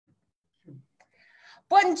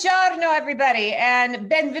Buongiorno, everybody, and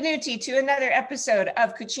benvenuti to another episode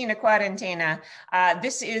of Cucina Quarantena.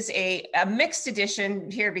 This is a mixed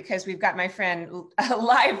edition here because we've got my friend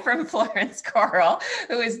live from Florence, Coral,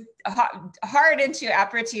 who is hard into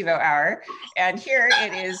aperitivo hour. And here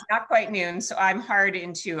it is not quite noon, so I'm hard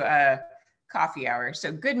into a coffee hour.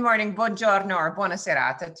 So good morning, buongiorno, or buona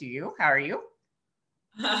serata to you. How are you?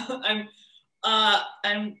 I'm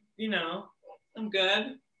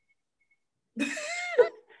good.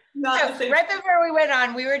 So right before we went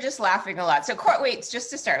on, we were just laughing a lot. So wait,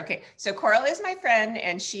 just to start. Okay. So Coral is my friend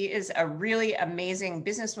and she is a really amazing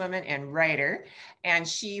businesswoman and writer. And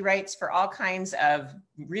she writes for all kinds of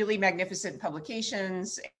really magnificent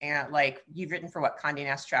publications. And like you've written for what? Condé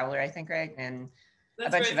Nast Traveler, I think, right? And a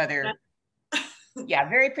bunch of other, yeah,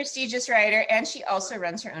 very prestigious writer. And she also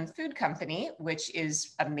runs her own food company, which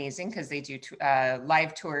is amazing because they do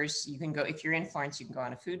live tours. You can go, if you're in Florence, you can go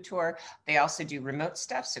on a food tour. They also do remote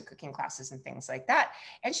stuff, so cooking classes and things like that.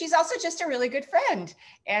 And she's also just a really good friend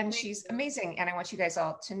and she's amazing. And I want you guys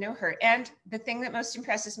all to know her. And the thing that most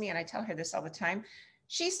impresses me, and I tell her this all the time,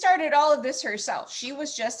 she started all of this herself. She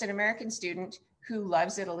was just an American student who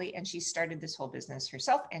loves Italy and she started this whole business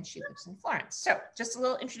herself and she lives in Florence. So just a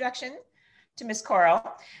little introduction to Miss Coral,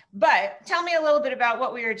 but tell me a little bit about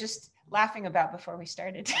what we were just laughing about before we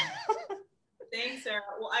started. Thanks, Sarah.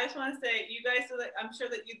 Well, I just want to say, you guys, I'm sure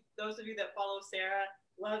that those of you that follow Sarah,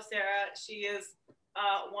 love Sarah. She is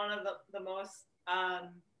one of the most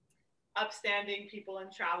upstanding people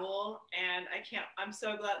in travel, and I'm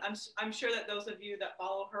so glad. I'm sure that those of you that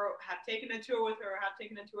follow her have taken a tour with her or have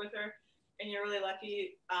taken a tour with her, and you're really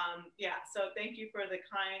lucky. Yeah. So thank you for the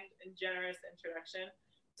kind and generous introduction.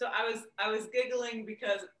 So I was giggling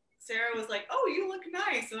because Sarah was like, "Oh, you look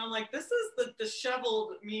nice," and I'm like, "This is the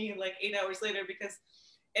disheveled me like 8 hours later." Because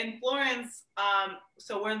in Florence,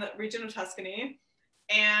 so we're in the region of Tuscany,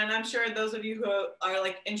 and I'm sure those of you who are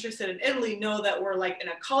like interested in Italy know that we're like in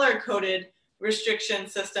a color-coded restriction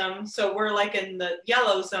system. So we're like in the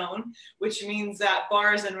yellow zone, which means that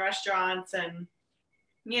bars and restaurants and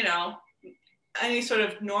any sort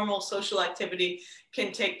of normal social activity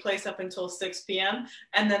can take place up until 6 p.m.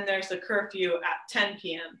 And then there's a curfew at 10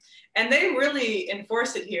 p.m. And they really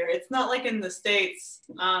enforce it here. It's not like in the States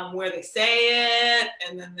where they say it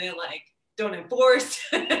and then they like don't enforce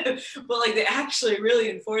it, but like they actually really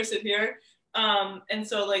enforce it here. And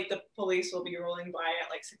so like the police will be rolling by at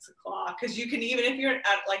like 6 o'clock because you can, even if you're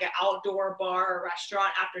at like an outdoor bar or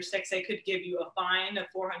restaurant after 6, they could give you a fine of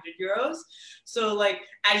 400 euros. So like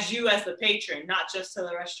as the patron, not just to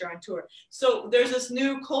the restaurateur. So there's this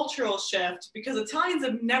new cultural shift because Italians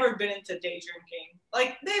have never been into day drinking.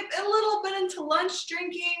 Like they've a little bit into lunch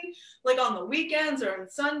drinking, like on the weekends or on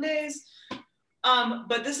Sundays.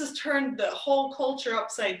 But this has turned the whole culture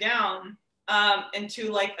upside down.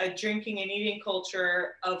 Into like a drinking and eating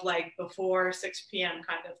culture of like before 6 p.m.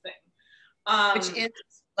 kind of thing. Which is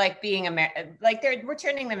like being we're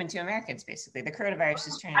turning them into Americans basically. The coronavirus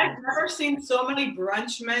is turning. I've never seen so many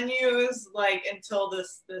brunch menus like until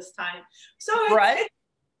this time. So brunch?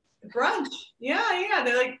 Brunch. Yeah.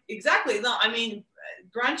 They're like, exactly. No, I mean,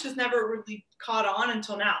 brunch has never really caught on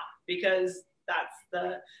until now because that's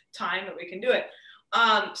the time that we can do it.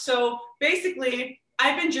 So basically,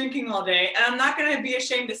 I've been drinking all day and I'm not going to be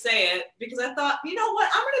ashamed to say it because I thought, you know what,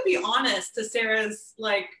 I'm going to be honest to Sarah's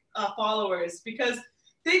like followers because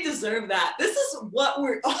they deserve that. This is what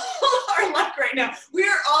we're all are like right now. We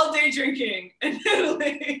are all day drinking in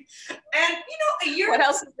Italy. And a year. What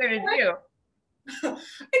else is there to do?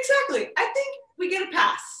 Exactly. I think we get a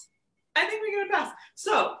pass.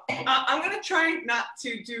 So I'm going to try not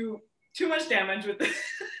to do too much damage with this,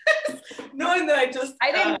 knowing that I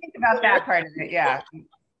didn't think about that part of it. Yeah.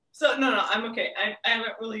 So no, I'm okay. I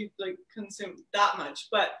haven't really like consumed that much,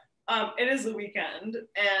 but it is the weekend,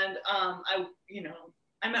 and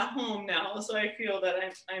I'm at home now, so I feel that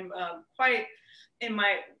I'm quite in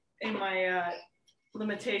my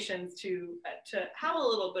limitations to have a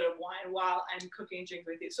little bit of wine while I'm cooking and drinking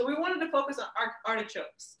with you. So we wanted to focus on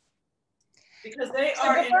artichokes. Because they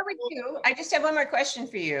are. Before we do, I just have one more question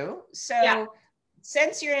for you. So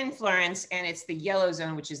since you're in Florence and it's the yellow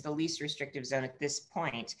zone, which is the least restrictive zone at this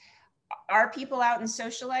point, are people out and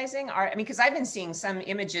socializing? Because I've been seeing some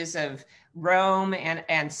images of Rome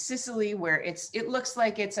and Sicily where it looks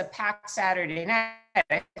like it's a packed Saturday night.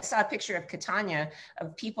 I saw a picture of Catania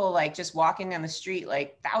of people like just walking down the street,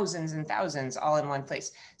 like thousands and thousands all in one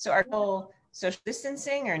place. So are people social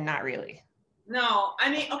distancing or not really? No, I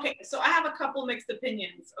mean, okay, so I have a couple mixed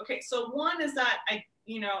opinions. Okay, so one is that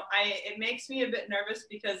it makes me a bit nervous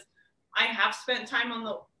because I have spent time on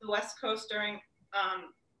the West Coast during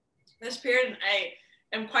this period, and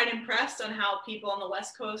am quite impressed on how people on the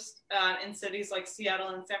West Coast in cities like Seattle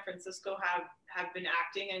and San Francisco have been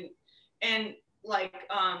acting and like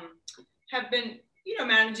have been, you know,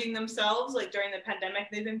 managing themselves like during the pandemic.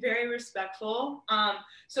 They've been very respectful.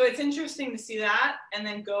 So it's interesting to see that, and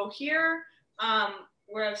then go here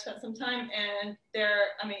where I've spent some time, and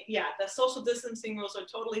I mean, yeah, the social distancing rules are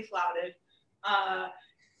totally flouted.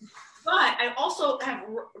 But I also have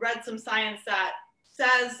read some science that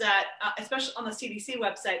says that, especially on the CDC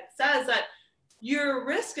website, says that your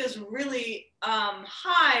risk is really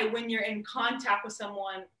high when you're in contact with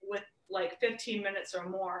someone with like 15 minutes or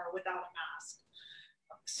more without a mask.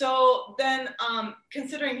 So then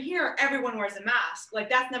considering here, everyone wears a mask, like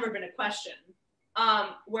that's never been a question.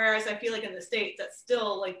 Whereas I feel like in the States, that's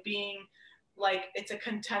still like being like, it's a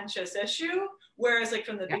contentious issue. Whereas like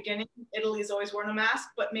from the beginning, Italy's always worn a mask,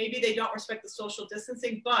 but maybe they don't respect the social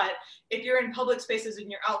distancing. But if you're in public spaces and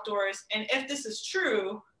you're outdoors, and if this is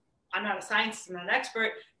true, I'm not a scientist, I'm not an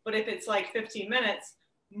expert, but if it's like 15 minutes,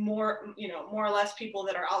 more or less people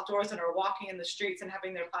that are outdoors and are walking in the streets and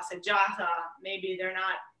having their passeggiata, maybe they're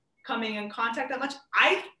not coming in contact that much.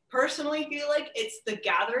 I personally feel like it's the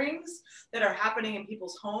gatherings that are happening in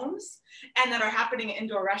people's homes and that are happening in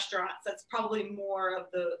indoor restaurants. That's probably more of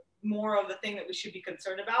the thing that we should be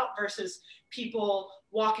concerned about versus people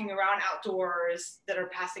walking around outdoors that are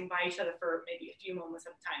passing by each other for maybe a few moments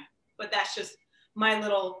at a time. But that's just my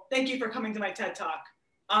little, thank you for coming to my TED Talk.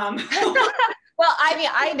 Well, I mean,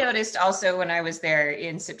 I noticed also when I was there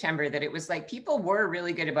in September that it was like people were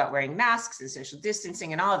really good about wearing masks and social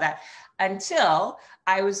distancing and all of that until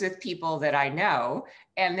I was with people that I know.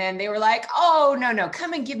 And then they were like, oh, no,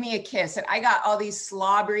 come and give me a kiss. And I got all these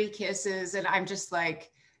slobbery kisses. And I'm just like,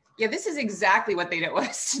 yeah, this is exactly what they don't want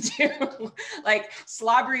us to do. Like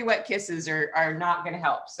slobbery wet kisses are not going to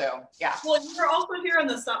help. So yeah. Well, you were also here in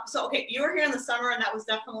the summer. So, okay, you were here in the summer and that was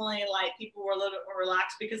definitely like people were a little bit more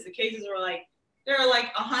relaxed because the cases were like, there are like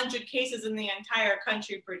 100 cases in the entire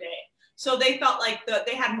country per day. So they felt like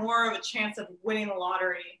they had more of a chance of winning the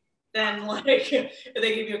lottery than like if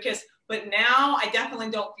they give you a kiss. But now I definitely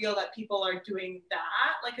don't feel that people are doing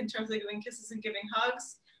that, like in terms of giving kisses and giving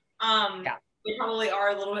hugs. They probably are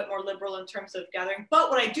a little bit more liberal in terms of gathering. But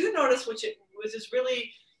what I do notice, which is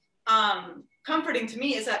really comforting to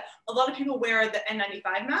me, is that a lot of people wear the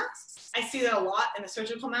N95 masks. I see that a lot in the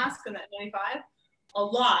surgical mask and the N95, a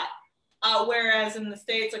lot. Whereas in the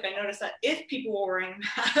States, like I noticed that if people were wearing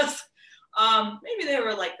masks, maybe they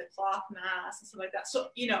were like the cloth masks and stuff like that. So,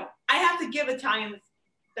 you know, I have to give Italians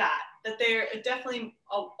that they're definitely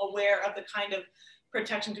aware of the kind of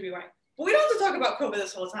protection to be wearing. But we don't have to talk about COVID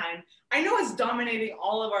this whole time. I know it's dominating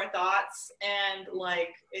all of our thoughts and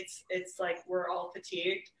like, it's like we're all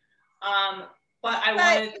fatigued. But I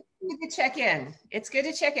wanted to check in. It's good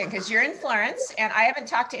to check in because you're in Florence and I haven't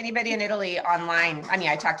talked to anybody in Italy online. I mean,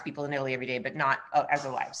 I talk to people in Italy every day, but not as a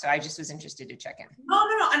live. So I just was interested to check in. No.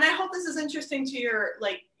 And I hope this is interesting to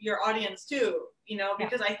your audience too, you know,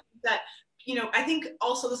 because I think that, you know, I think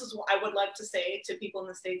also this is what I would like to say to people in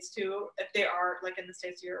the States too, if they are like in the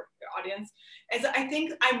States, your audience, is I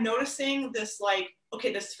think I'm noticing this like,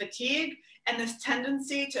 okay, this fatigue and this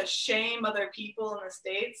tendency to shame other people in the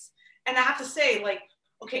States. And I have to say, like,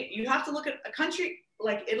 okay, you have to look at a country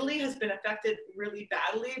like Italy has been affected really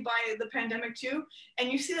badly by the pandemic too.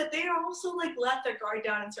 And you see that they are also like let their guard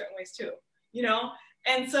down in certain ways too, you know?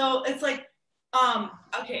 And so it's like,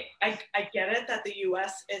 okay, I get it that the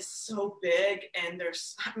US is so big and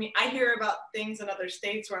I hear about things in other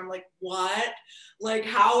states where I'm like, what? Like,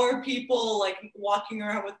 how are people like walking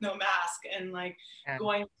around with no mask and like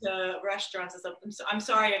going to restaurants and stuff? I'm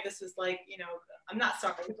sorry if this is like, you know, I'm not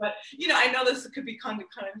sorry, but you know, I know this could be kind of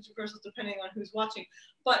controversial depending on who's watching,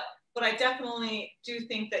 but I definitely do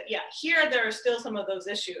think that, yeah, here there are still some of those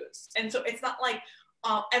issues. And so it's not like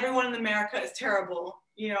everyone in America is terrible.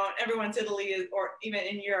 You know, everyone's Italy or even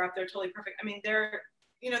in Europe, they're totally perfect. I mean,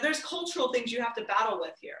 there's cultural things you have to battle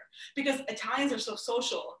with here because Italians are so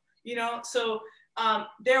social, you know, so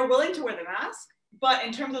they're willing to wear the mask, but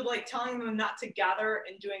in terms of like telling them not to gather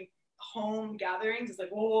and doing home gatherings, it's like,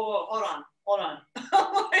 whoa, hold on.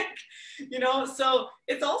 Like, you know, so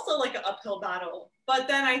it's also like an uphill battle. But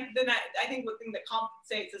then I think one thing that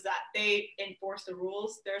compensates is that they enforce the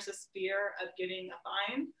rules. There's this fear of getting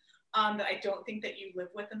a fine that I don't think that you live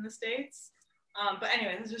with in the States. But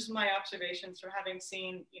anyway, this is just my observations for having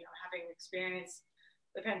seen, you know, having experienced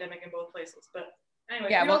the pandemic in both places. But anyway.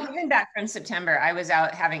 Yeah, well, coming back from September, I was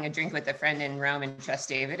out having a drink with a friend in Rome in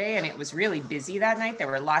Trastevere, and it was really busy that night. There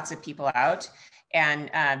were lots of people out. And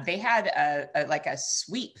they had like a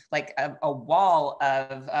sweep, like a wall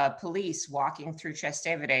of police walking through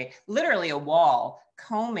Trastevere, literally a wall,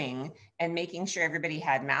 combing and making sure everybody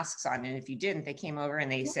had masks on. And if you didn't, they came over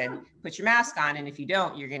and they said, put your mask on. And if you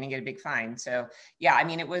don't, you're going to get a big fine. So yeah, I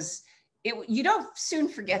mean, you don't soon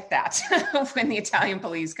forget that when the Italian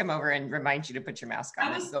police come over and remind you to put your mask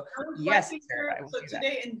on. I was yes, sir, I will so do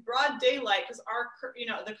today that. in broad daylight, because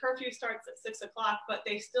the curfew starts at 6 o'clock, but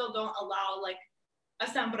they still don't allow like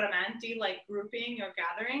assembramenti, like grouping or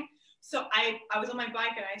gathering. So I was on my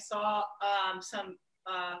bike and I saw some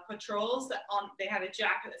patrols they had a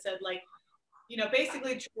jacket that said like,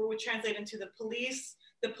 basically what would translate into the police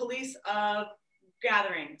of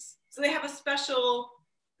gatherings. So they have a special,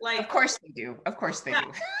 like, of course they do. Of course they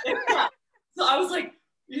do. Yeah. So I was like,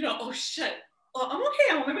 oh shit. Oh, I'm okay.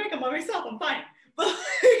 I'm on my bike. I'm by myself. I'm fine. But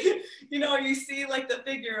you see like the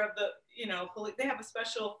figure of the, police. They have a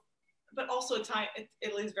special, but also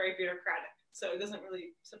Italy is very bureaucratic. So it doesn't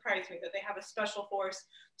really surprise me that they have a special force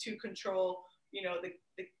to control,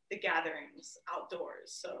 the gatherings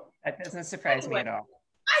outdoors. So that doesn't surprise me at all.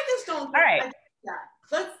 I just don't. All right.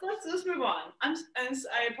 Let's move on.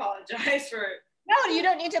 I apologize for. No, you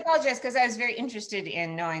don't need to apologize, because I was very interested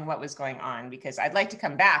in knowing what was going on, because I'd like to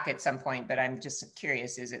come back at some point, but I'm just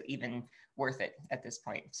curious, is it even worth it at this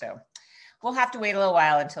point? So we'll have to wait a little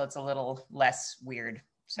while until it's a little less weird.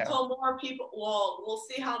 So until more people, we'll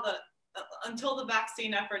see how until the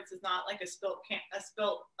vaccine efforts is not like a spilt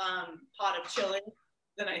pot of chili,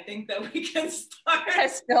 then I think that we can start. A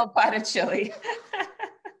spilt pot of chili.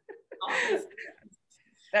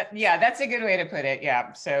 That's a good way to put it.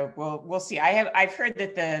 Yeah. So we'll see. I've heard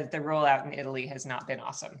that the rollout in Italy has not been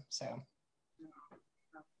awesome. So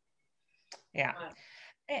yeah.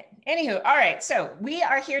 Anywho, all right. So we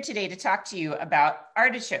are here today to talk to you about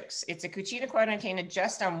artichokes. It's a Cucina Quarantena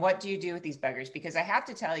just on what do you do with these buggers, because I have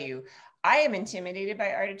to tell you, I am intimidated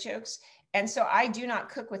by artichokes. And so I do not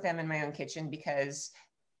cook with them in my own kitchen, because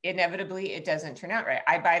inevitably it doesn't turn out right.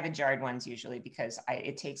 I buy the jarred ones usually, because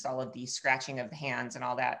it takes all of the scratching of the hands and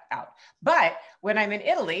all that out. But when I'm in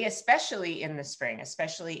Italy, especially in the spring,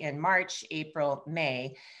 especially in March, April,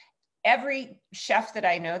 May, every chef that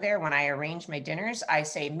I know there, when I arrange my dinners, I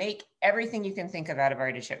say, make everything you can think of out of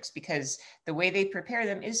artichokes, because the way they prepare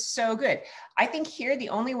them is so good. I think here, the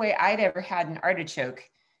only way I'd ever had an artichoke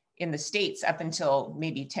in the States up until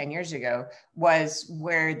maybe 10 years ago was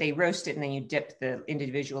where they roast it and then you dip the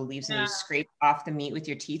individual leaves and you scrape off the meat with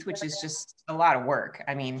your teeth, which is just a lot of work.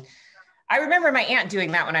 I mean, I remember my aunt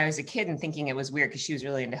doing that when I was a kid and thinking it was weird, because she was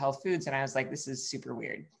really into health foods. And I was like, this is super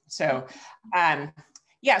weird. So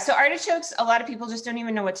yeah, so artichokes, a lot of people just don't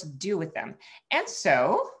even know what to do with them. And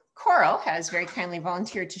so Coral has very kindly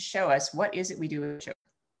volunteered to show us what is it we do with artichokes.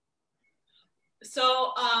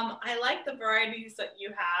 So I like the varieties that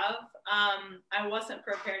you have. I wasn't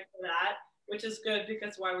prepared for that, which is good,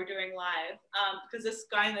 because why we're doing live, because this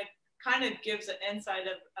kind of gives an insight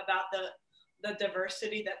about the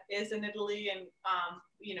diversity that is in Italy. And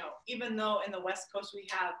even though in the West Coast we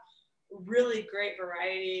have really great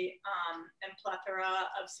variety and plethora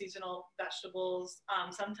of seasonal vegetables,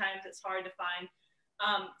 sometimes it's hard to find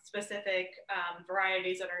specific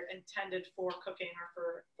varieties that are intended for cooking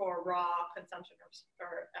or for raw consumption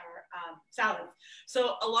or salads.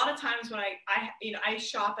 So a lot of times when I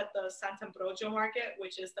shop at the Sant'Ambrogio market,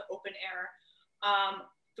 which is the open air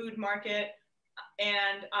food market,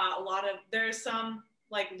 and there's some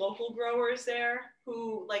like local growers there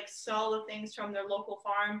who like sell the things from their local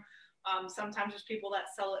farm. Sometimes there's people that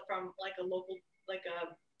sell it from like a local, like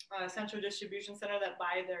a central distribution center that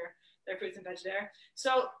buy their fruits and veg there.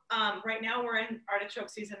 So right now we're in artichoke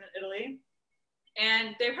season in Italy,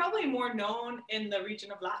 and they're probably more known in the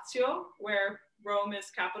region of Lazio, where Rome is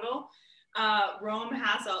capital. Rome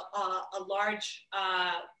has a large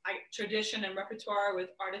tradition and repertoire with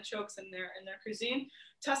artichokes in their cuisine.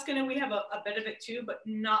 Tuscany, we have a bit of it too, but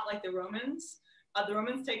not like the Romans. The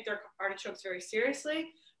Romans take their artichokes very seriously,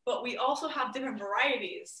 but we also have different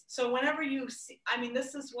varieties. So whenever you see,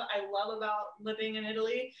 this is what I love about living in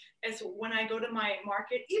Italy, is when I go to my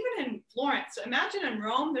market, even in Florence. So imagine in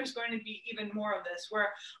Rome, there's going to be even more of this, where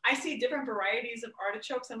I see different varieties of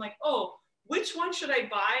artichokes. I'm like, oh, which one should I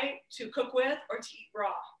buy to cook with or to eat raw?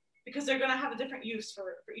 Because they're going to have a different use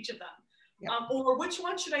for each of them. Yep. Or which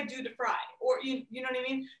one should I do to fry? Or you know what I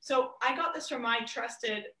mean? So I got this from my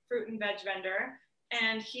trusted fruit and veg vendor,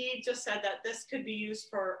 and he just said that this could be used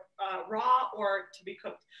for raw or to be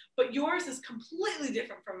cooked. But yours is completely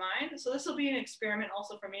different from mine. So this will be an experiment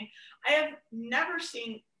also for me. I have never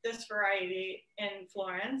seen this variety in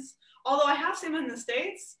Florence, although I have seen them in the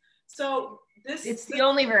States. So it's the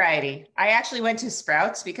only variety. I actually went to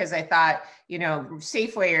Sprouts because I thought, you know,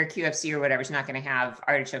 Safeway or QFC or whatever is not going to have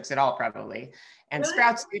artichokes at all, probably. And really?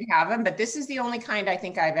 Sprouts did have them, but this is the only kind I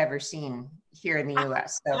think I've ever seen here in the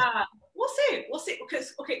US. So Yeah, we'll see.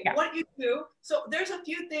 Because okay, yeah. what you do. So there's a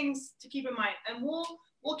few things to keep in mind, and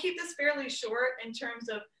we'll keep this fairly short in terms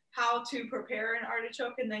of how to prepare an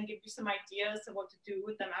artichoke and then give you some ideas of what to do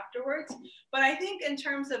with them afterwards. But I think in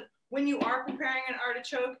terms of when you are preparing an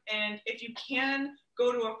artichoke, and if you can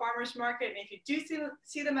go to a farmer's market, and if you do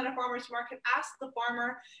see them at a farmer's market, ask the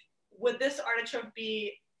farmer, would this artichoke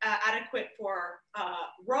be adequate for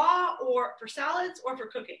raw or for salads or for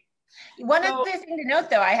cooking? One other thing to note,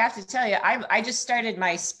 though, I have to tell you, I just started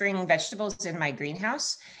my spring vegetables in my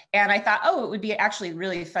greenhouse, and I thought, oh, it would be actually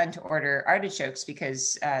really fun to order artichokes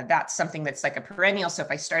because that's something that's like a perennial. So if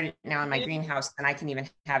I start it now in my greenhouse, then I can even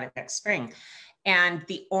have it next spring. And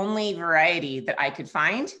the only variety that I could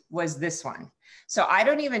find was this one. So I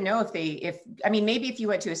don't even know I mean, maybe if you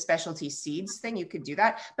went to a specialty seeds thing, you could do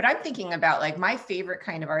that. But I'm thinking about like my favorite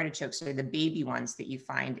kind of artichokes are the baby ones that you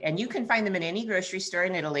find. And you can find them in any grocery store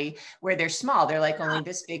in Italy where they're small. They're like only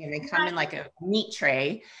this big and they come in like a meat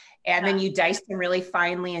tray. And then you dice them really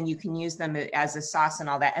finely and you can use them as a sauce and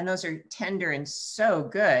all that. And those are tender and so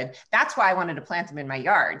good. That's why I wanted to plant them in my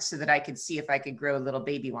yard so that I could see if I could grow little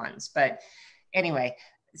baby ones. But anyway,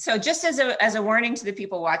 so just as a warning to the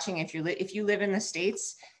people watching, if you live in the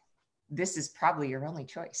States, this is probably your only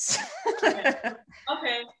choice. Okay.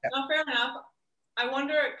 No, fair enough. I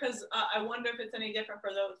wonder if it's any different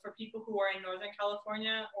for people who are in Northern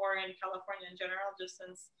California or in California in general, just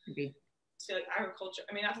since like agriculture.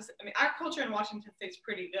 I mean, agriculture in Washington State's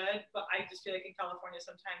pretty good, but I just feel like in California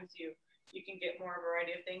sometimes you can get more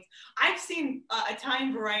variety of things. I've seen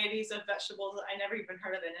Italian varieties of vegetables that I never even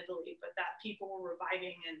heard of in Italy, but that people were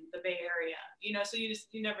reviving in the Bay Area, you know, so you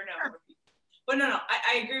never know. Sure. But no,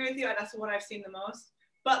 I agree with you. That's what I've seen the most.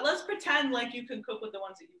 But let's pretend like you can cook with the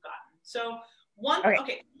ones that you've gotten. So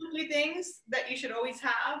three things that you should always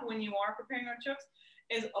have when you are preparing artichokes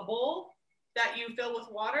is a bowl that you fill with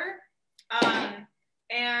water,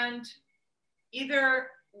 and either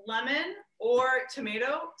lemon or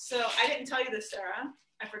tomato. So I didn't tell you this, Sarah,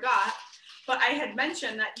 I forgot, but I had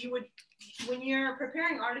mentioned that when you're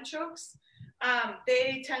preparing artichokes,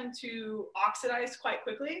 they tend to oxidize quite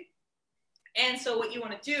quickly. And so what you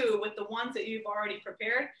want to do with the ones that you've already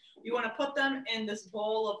prepared, you want to put them in this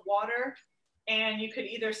bowl of water, and you could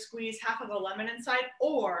either squeeze half of a lemon inside,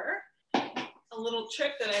 or a little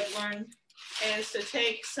trick that I've learned is to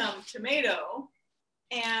take some tomato,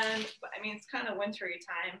 and I mean, it's kind of wintry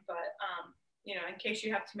time, but you know, in case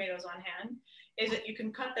you have tomatoes on hand, is that you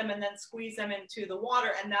can cut them and then squeeze them into the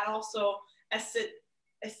water, and that also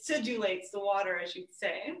acidulates the water, as you'd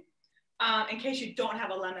say, in case you don't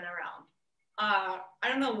have a lemon around. I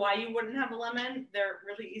don't know why you wouldn't have a lemon. They're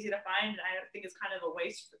really easy to find, and I think it's kind of a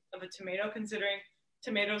waste of a tomato considering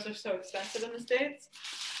tomatoes are so expensive in the States.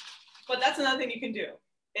 But that's another thing you can do.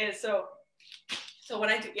 Is so what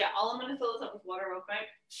I do, I'm gonna fill this up with water real quick.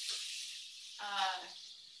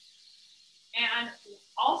 And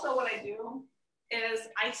also what I do is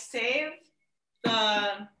I save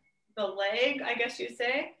the leg, I guess you'd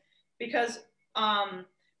say, because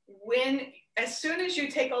as soon as you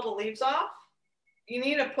take all the leaves off, you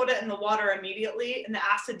need to put it in the water immediately, in the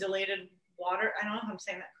acidulated water. I don't know if I'm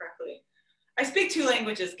saying that correctly. I speak two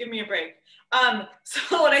languages, give me a break.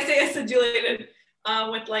 So when I say acidulated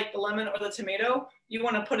with like the lemon or the tomato, you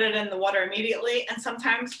want to put it in the water immediately. And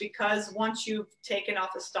sometimes, because once you've taken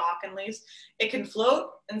off the stalk and leaves, it can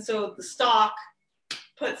float. And so the stalk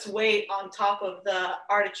puts weight on top of the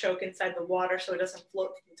artichoke inside the water, so it doesn't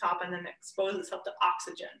float to the top and then expose itself to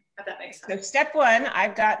oxygen, if that makes sense. So step one,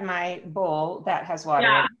 I've got my bowl that has water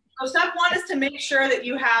in it. So step one is to make sure that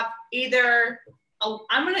you have either,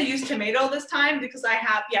 I'm going to use tomato this time because I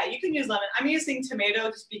have, you can use lemon. I'm using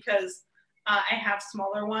tomato just because I have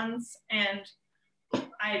smaller ones, and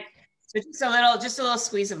so just a little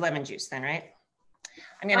squeeze of lemon juice then, right?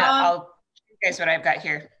 I'll show you guys what I've got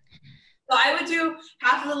here. So I would do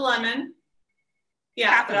half of the lemon.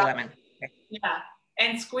 Half of the lemon. Okay. Yeah.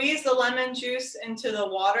 And squeeze the lemon juice into the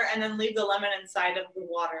water, and then leave the lemon inside of the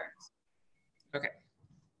water. Okay.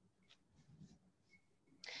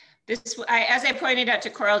 As I pointed out to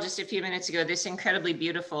Coral just a few minutes ago, this incredibly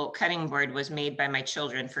beautiful cutting board was made by my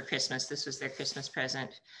children for Christmas. This was their Christmas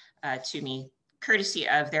present to me, courtesy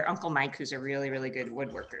of their Uncle Mike, who's a really, really good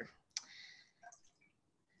woodworker.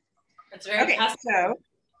 That's very custom.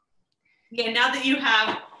 Now that you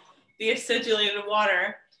have the acidulated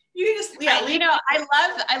water, you can just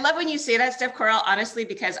I love when you say that stuff, Coral, honestly,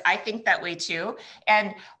 because I think that way too.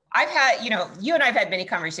 And I've had, you and I've had many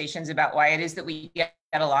conversations about why it is that we get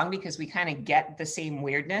along, because we kind of get the same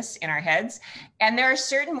weirdness in our heads. And there are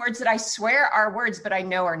certain words that I swear are words, but I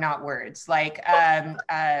know are not words, like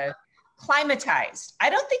climatized. I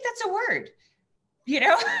don't think that's a word.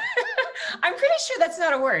 I'm pretty sure that's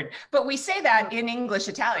not a word, but we say that in English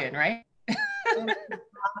Italian, right?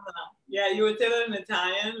 Yeah, you would say that in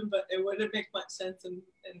Italian, but it wouldn't make much sense in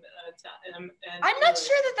Italian. I'm not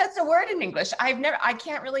sure that that's a word in English. I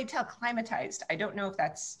can't really tell. Climatized. I don't know if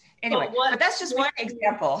that's, anyway, but that's just one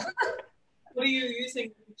example. What are you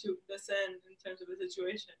using this in terms of a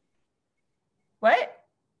situation? What?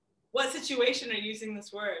 What situation are you using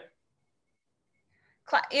this word?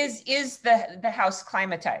 Is the house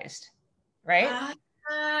climatized, right?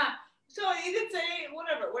 So you could say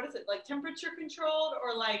whatever. What is it, like temperature controlled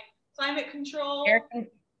or like climate control?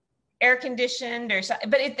 Air conditioned or something,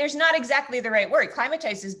 but there's not exactly the right word.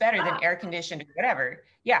 Climatized is better than air conditioned or whatever.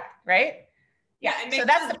 Yeah, right? Yeah, so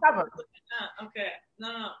that's the problem. Okay,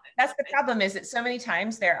 no. That's the problem, is that so many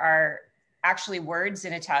times there are actually words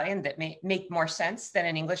in Italian that make more sense than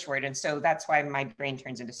an English word. And so that's why my brain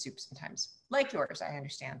turns into soup sometimes. Like yours, I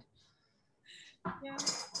understand. Yeah.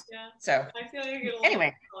 So I feel like you're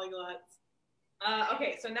anyway. Polyglots.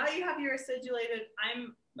 Okay, so now you have your acidulated.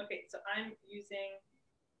 So I'm using,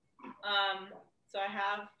 so I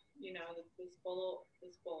have, this bowl,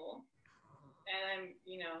 and I'm,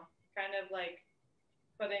 kind of like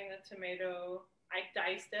putting the tomato, I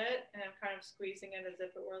diced it, and I'm kind of squeezing it as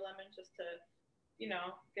if it were lemon, just to,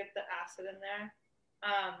 get the acid in there.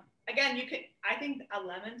 Again, I think a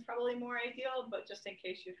lemon's probably more ideal, but just in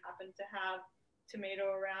case you happen to have tomato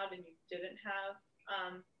around and you didn't have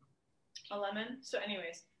a lemon. So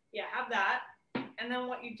anyways, yeah, have that. And then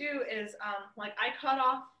what you do is, like I cut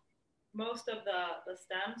off most of the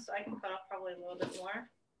stems, so I can cut off probably a little bit more.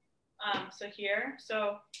 So here,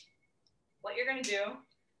 so what you're gonna do,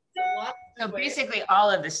 so basically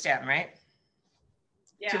all of the stem, right?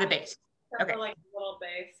 Yeah. To the base. Okay. For like a little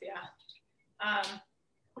base, yeah.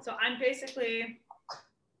 So I'm basically,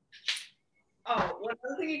 one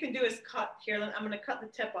other thing you can do is cut here. I'm gonna cut the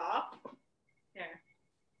tip off. Here.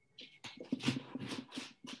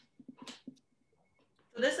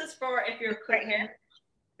 So this is for if you're cooking. Right here.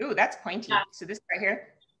 Ooh, that's pointy. Yeah. So this right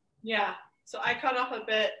here. Yeah. So I cut off a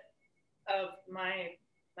bit of my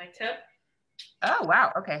tip. Oh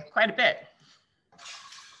wow. Okay, quite a bit.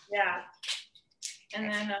 Yeah.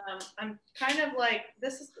 And then I'm kind of like,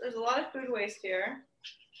 there's a lot of food waste here,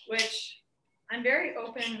 which I'm very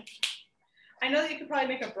open. I know that you could probably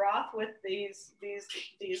make a broth with these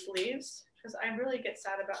leaves, because I really get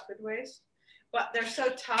sad about food waste, but they're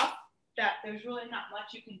so tough that there's really not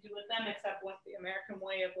much you can do with them except with the American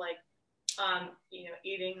way of like,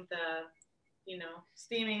 eating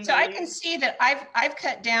steaming. So I can see that I've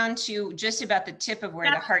cut down to just about the tip of where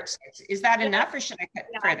the heart starts. Is that enough, or should I cut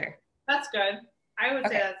further? That's good. I would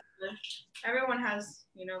say that's good. Everyone has,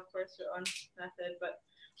 of course, their own method, but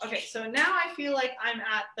okay. So now I feel like I'm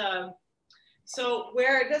at so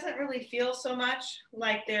where it doesn't really feel so much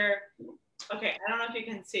like they're, okay, I don't know if you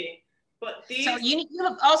can see, but these. So you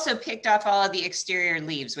have also picked off all of the exterior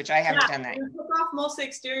leaves, which I haven't done that. You pick off most of the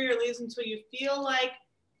exterior leaves until you feel like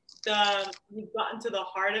you've gotten to the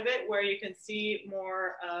heart of it, where you can see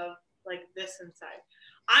more of like this inside.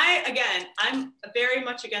 I'm very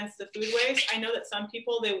much against the food waste. I know that some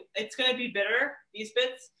people, it's going to be bitter, these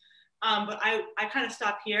bits, but I kind of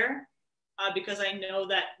stop here because I know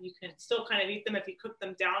that you can still kind of eat them if you cook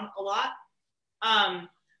them down a lot.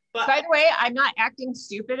 But by the way, I'm not acting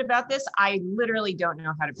stupid about this. I literally don't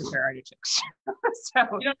know how to prepare artichokes. So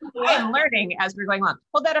I am learning as we're going along.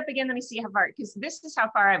 Hold that up again. Let me see how far, because this is how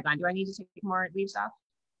far I've gone. Do I need to take more leaves off?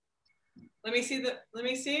 Let me see. That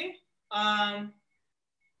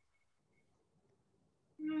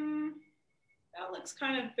looks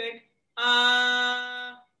kind of big.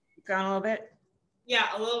 Gone a little bit? Yeah,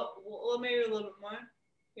 maybe a little bit more.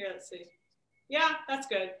 Here, let's see. Yeah, that's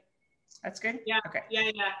good. That's good? Yeah. Okay.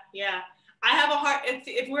 Yeah. I have a heart.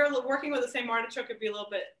 If we're working with the same artichoke, it'd be a little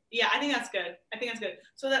bit. Yeah, I think that's good.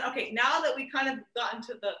 So then, okay, now that we kind of got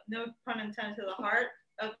into the, no pun intended, to the heart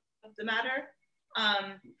of the matter,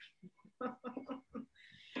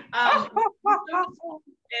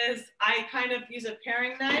 is I kind of use a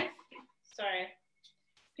paring knife. Sorry.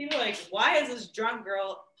 People are like, why is this drunk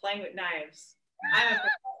girl playing with knives?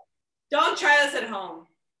 Don't try this at home.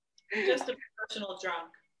 I'm just a professional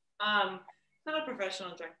drunk. Not a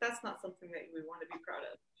professional drunk. That's not something that we want to be proud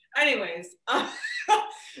of. Anyways,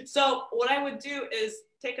 so what I would do is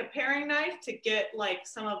take a paring knife to get like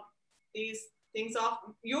some of these things off.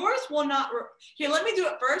 Yours will not. Here, let me do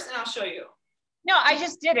it first and I'll show you. No, I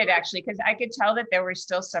just did it actually because I could tell that there were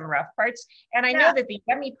still some rough parts. And I know that the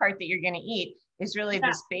yummy part that you're going to eat is really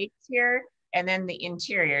this base here and then the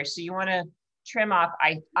interior. So you want to trim off,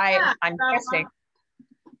 I'm guessing,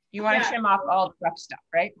 you want to trim off all the rough stuff,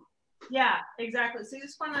 right? Yeah, exactly. So you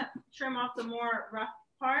just want to trim off the more rough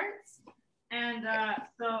parts. And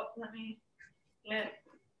so let me get,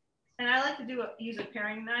 and I like to use a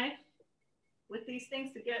paring knife with these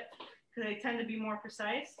things to get, because they tend to be more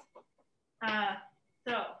precise.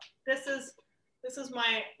 So this is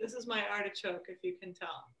my artichoke, if you can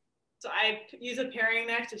tell. So I use a paring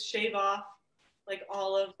knife to shave off like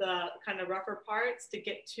all of the kind of rougher parts to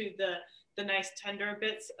get to the nice tender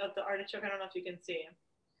bits of the artichoke. I don't know if you can see.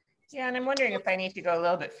 Yeah, and I'm wondering if I need to go a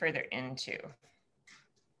little bit further into.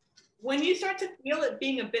 When you start to feel it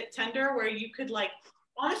being a bit tender, where you could like,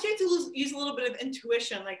 honestly, you have to use a little bit of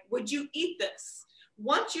intuition. Like, would you eat this?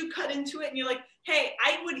 Once you cut into it and you're like, hey,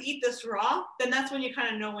 I would eat this raw, then that's when you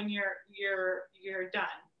kind of know when you're done.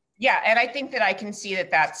 Yeah, and I think that I can see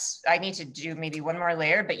that I need to do maybe one more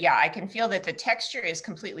layer, but yeah, I can feel that the texture is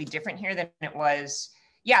completely different here than it was.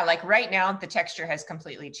 Yeah, like right now, the texture has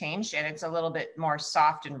completely changed and it's a little bit more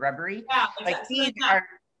soft and rubbery. Yeah, like these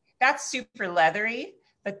that's super leathery,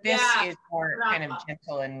 but this is more kind of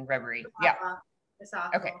gentle and rubbery. Yeah.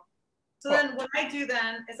 Okay. So then what I do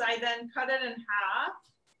then is I then cut it in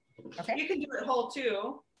half. Okay. You can do it whole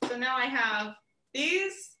too. So now I have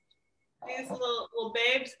these little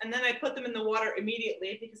babes, and then I put them in the water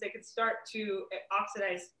immediately because they could start to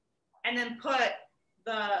oxidize, and then put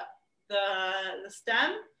the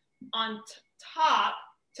stem on top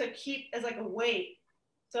to keep as like a weight.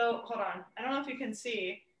 So hold on, I don't know if you can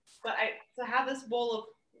see, but I have this bowl of,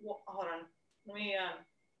 hold on, let me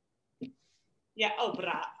yeah, oh,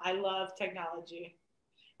 brah, I love technology.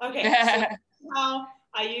 Okay, so now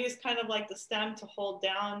I use kind of like the stem to hold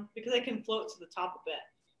down because I can float to the top a bit.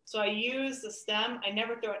 So I use the stem. I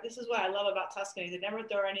never throw it. This is what I love about Tuscany. They never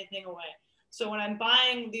throw anything away. So when I'm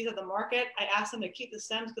buying these at the market, I ask them to keep the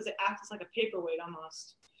stems because they act as like a paperweight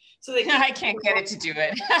almost. So they I can't get it to do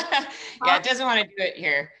it. Yeah, it doesn't want to do it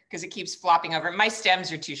here because it keeps flopping over. My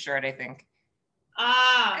stems are too short, I think.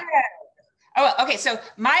 Ah. Oh, okay. So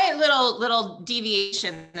my little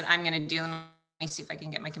deviation that I'm going to do, let me see if I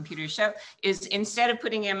can get my computer to show, is instead of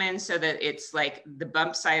putting them in so that it's like the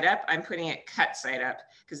bump side up, I'm putting it cut side up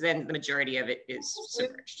because then the majority of it is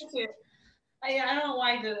submerged. I don't know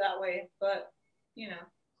why I did it that way, but you know,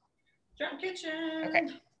 Drunk Kitchen. Okay.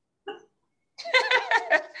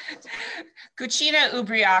 Cucina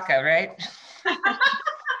Ubriaca, right?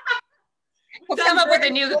 We'll come up with a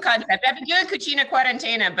new concept. I've been doing Cucina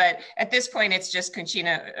Quarantena, but at this point, it's just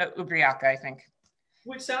Cucina Ubriaca, I think.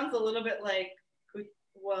 Which sounds a little bit like,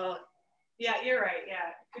 well, yeah, you're right.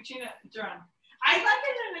 Yeah, Cucina Drunk. I like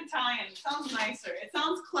it in Italian. It sounds nicer. It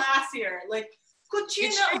sounds classier. Like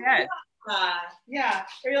Cucina Ubriaca. Yeah.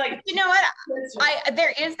 Or you're like, you know what?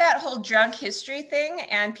 There is that whole drunk history thing,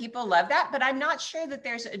 and people love that, but I'm not sure that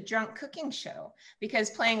there's a drunk cooking show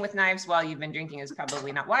because playing with knives while you've been drinking is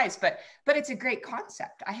probably not wise. But it's a great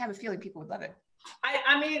concept. I have a feeling people would love it.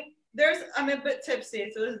 I mean, I'm a bit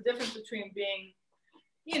tipsy, so there's a difference between being,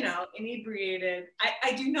 you know, inebriated.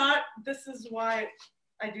 I do not. This is why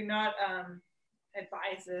I do not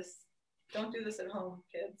advise this. Don't do this at home,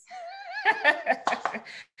 kids.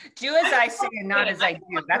 Do as I say and not as I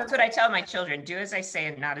do. That's what I tell my children. Do as I say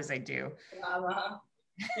and not as I do.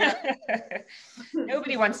 Yeah.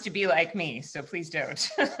 Nobody wants to be like me, so please don't.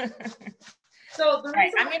 So all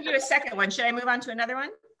right, I'm going to do a second one. Should I move on to another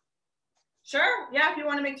one? Sure. Yeah, if you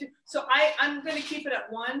want to make two. So I'm going to keep it at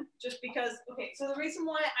one just because, okay, so the reason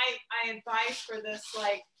why I advise for this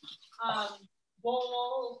like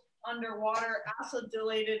bowl underwater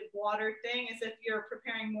acidilated water thing is if you're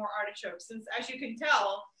preparing more artichokes. Since as you can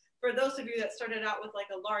tell, for those of you that started out with like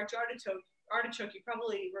a large artichoke, you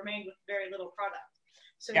probably remained with very little product.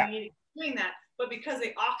 So you need to keep doing that. But because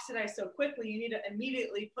they oxidize so quickly, you need to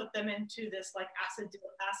immediately put them into this like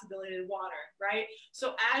acidilated water, right?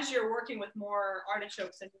 So as you're working with more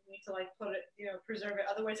artichokes, and you need to like put it, you know, preserve it.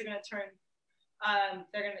 Otherwise, they're going to turn,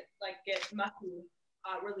 they're going to like get mucky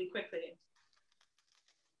really quickly.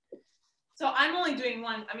 So I'm only doing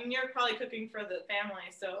one. I mean, you're probably cooking for the family,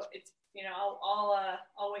 so it's, you know,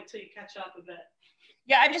 I'll wait till you catch up a bit.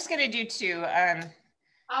 Yeah, I'm just gonna do two.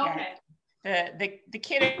 Okay. Yeah. The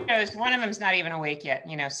kiddos, one of them's not even awake yet.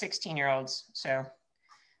 You know, 16-year-olds. So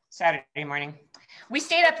Saturday morning, we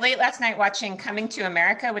stayed up late last night watching Coming to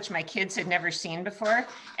America, which my kids had never seen before,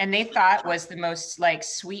 and they thought was the most like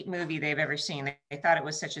sweet movie they've ever seen. They thought it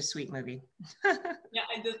was such a sweet movie. Yeah,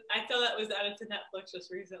 I saw that was added to Netflix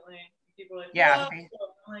just recently. People were like, yeah,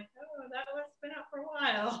 I'm like, oh, that was been out for a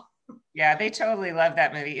while. Yeah, they totally love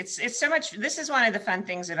that movie. It's so much. This is one of the fun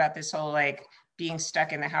things about this whole like being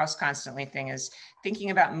stuck in the house constantly thing is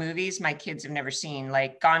thinking about movies my kids have never seen,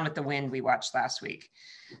 like Gone with the Wind we watched last week.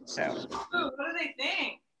 So ooh, what do they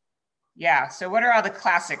think? yeah, so what are all the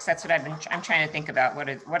classics? That's what I'm trying to think about. What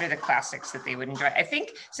are the classics that they would enjoy? I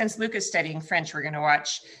think since Luke is studying French, we're going to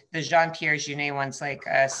watch the Jean-Pierre Jeunet ones like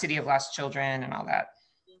City of Lost Children and all that.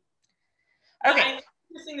 Okay. It's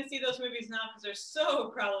interesting to see those movies now because they're so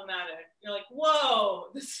problematic. You're like, whoa,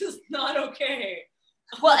 this is not okay.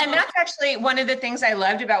 Well, and that's actually one of the things I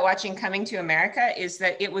loved about watching Coming to America is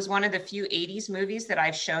that it was one of the few 80s movies that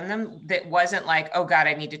I've shown them that wasn't like, oh God,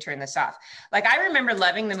 I need to turn this off. Like I remember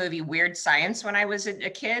loving the movie Weird Science when I was a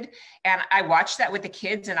kid, and I watched that with the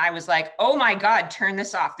kids and I was like, oh my God, turn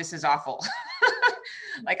this off. This is awful.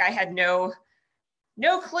 Like I had no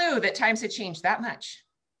clue that times had changed that much.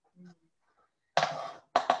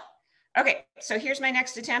 Okay, so here's my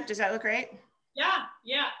next attempt. Does that look right? Yeah.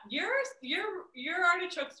 Your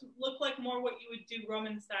artichokes look like more what you would do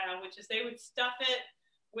Roman style, which is they would stuff it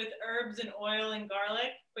with herbs and oil and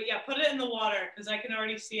garlic. But yeah, put it in the water because I can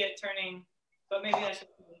already see it turning. But maybe that's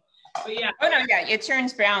just me. But yeah. Oh no, yeah, it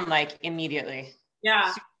turns brown like immediately. Yeah.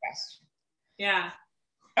 Super fast. Yeah.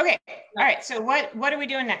 Okay. All right. So what are we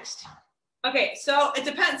doing next? Okay. So it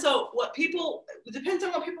depends. So it depends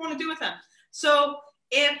on what people want to do with them. So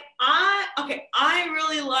I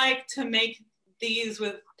really like to make these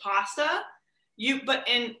with pasta. But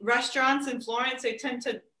in restaurants in Florence, they tend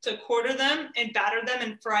to quarter them and batter them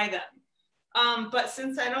and fry them. But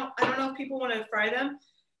since I don't know if people want to fry them,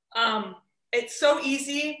 it's so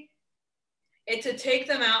easy. To take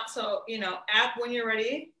them out. So, when you're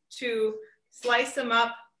ready to slice them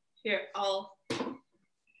up. Here,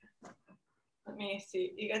 let me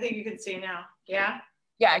see. I think you can see now. Yeah?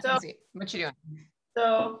 Yeah, I can see. What you doing?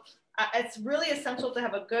 So it's really essential to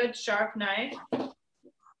have a good sharp knife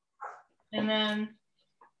and then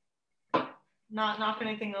not knock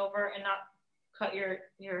anything over and not cut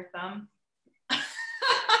your thumb.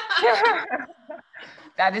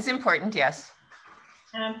 That is important, yes.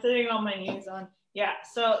 And I'm sitting on my knees on. Yeah,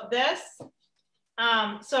 so this,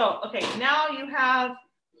 okay, now you have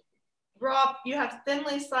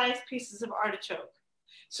thinly sliced pieces of artichoke.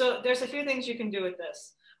 So there's a few things you can do with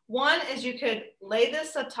this. One is you could lay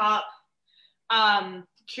this atop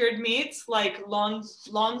cured meats like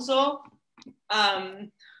lonzo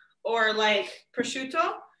or like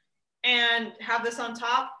prosciutto and have this on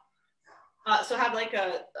top. So have like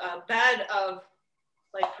a bed of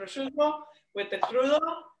like prosciutto with the crudo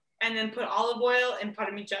and then put olive oil and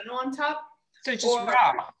parmigiano on top. So it's just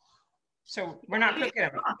raw. So we're not cooking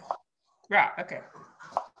them. Raw, okay.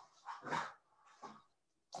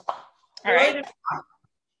 All right.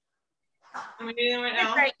 Am I eating right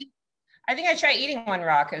now? I think I try eating one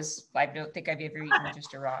raw because I don't think I've ever eaten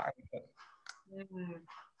just a raw artichoke. What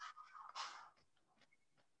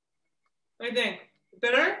do you think?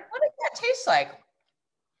 Bitter? What does that taste like?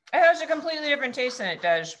 It has a completely different taste than it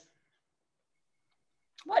does.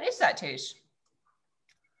 What is that taste?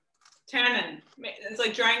 Tannin. It's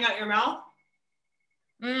like drying out your mouth.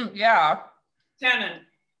 Yeah. Tannin.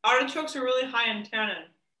 Artichokes are really high in tannin.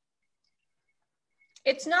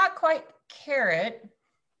 It's not quite carrot.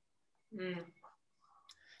 There's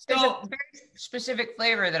a very specific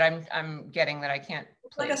flavor that I'm getting that I can't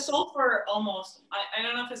place. Like a sulfur almost. I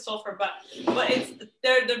don't know if it's sulfur, but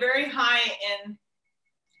they're very high in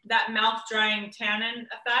that mouth drying tannin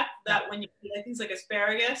effect that when you eat things like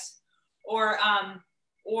asparagus or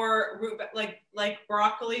root, like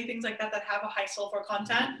broccoli, things like that have a high sulfur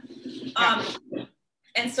content.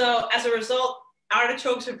 And so as a result,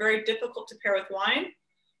 artichokes are very difficult to pair with wine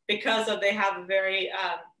because they have a very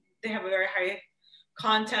high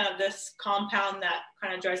content of this compound that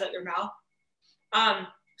kind of dries out your mouth.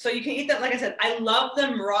 So you can eat them, like I said, I love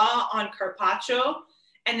them raw on carpaccio,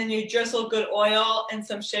 and then you drizzle good oil and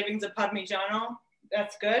some shavings of parmigiano.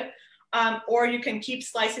 That's good. Or you can keep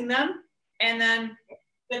slicing them and then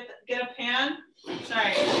get a pan.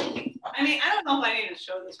 Sorry. I mean, I don't know if I need to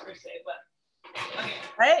show this per se, but okay.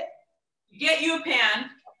 Right? Get you a pan.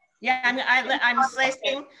 Yeah, I'm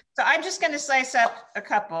slicing. So I'm just going to slice up a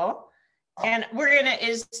couple, and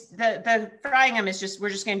the frying them is we're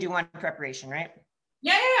just going to do one preparation, right?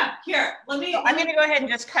 Yeah. Here, I'm going to go ahead and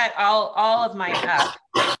just cut all of mine up.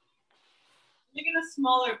 Make it a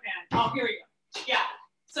smaller pan. Oh, here we go. Yeah.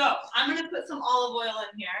 So I'm going to put some olive oil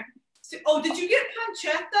in here. So, did you get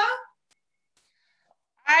pancetta?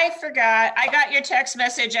 I forgot. I got your text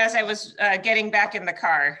message as I was getting back in the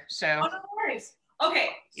car. So. Oh, no worries. Okay,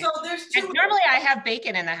 so there's two. And normally I have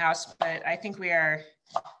bacon in the house, but I think we are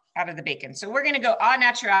out of the bacon. So we're gonna go au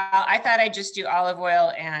natural. I thought I'd just do olive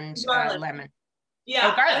oil and lemon.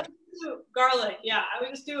 Yeah, oh, garlic. Garlic. Yeah, I would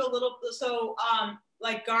just do a little. So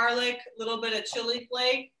like garlic, a little bit of chili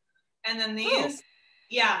flake, and then these. Ooh.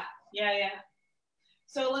 Yeah.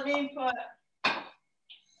 So let me put.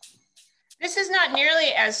 This is not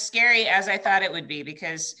nearly as scary as I thought it would be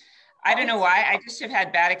because I don't know why. I just have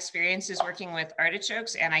had bad experiences working with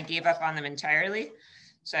artichokes and I gave up on them entirely.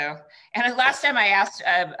 So, and last time I asked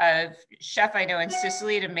a chef I know in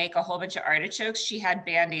Sicily to make a whole bunch of artichokes, she had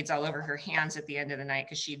Band-Aids all over her hands at the end of the night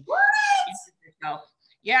because she'd herself.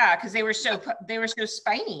 Yeah, because they were so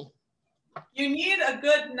spiny. You need a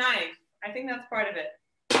good knife. I think that's part of it.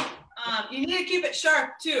 You need to keep it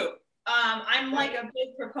sharp too. I'm like a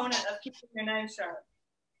big proponent of keeping your knife sharp.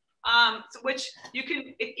 Which you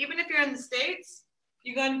can, even if you're in the States,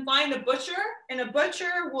 you can find a butcher, and a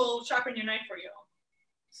butcher will sharpen your knife for you.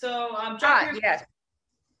 So, yes.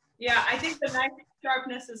 Yeah, I think the knife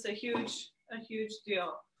sharpness is a huge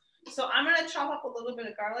deal. So I'm gonna chop up a little bit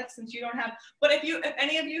of garlic since you don't have. But if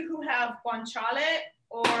any of you who have guanciale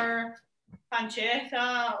or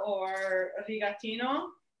pancetta or rigatino,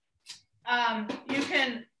 you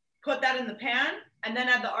can put that in the pan and then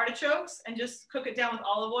add the artichokes and just cook it down with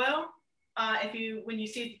olive oil. When you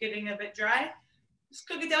see it getting a bit dry, just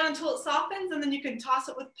cook it down until it softens, and then you can toss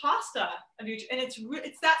it with pasta. And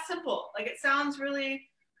it's that simple. Like, it sounds really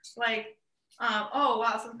like, oh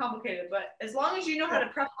wow, it's complicated. But as long as you know how to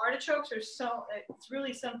prep artichokes, it's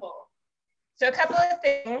really simple. So a couple of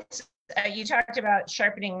things. You talked about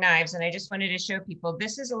sharpening knives, and I just wanted to show people,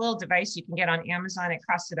 this is a little device you can get on Amazon. It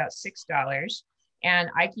costs about $6.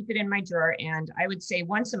 And I keep it in my drawer. And I would say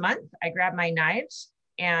once a month, I grab my knives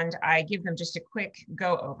and I give them just a quick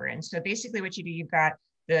go over. And so basically what you do, you've got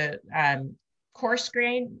the coarse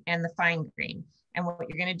grain and the fine grain. And what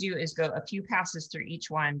you're going to do is go a few passes through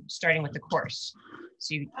each one, starting with the coarse.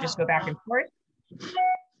 So you just go back and forth.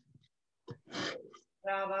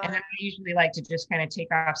 And then I usually like to just kind of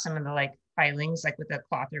take off some of the like filings, like with a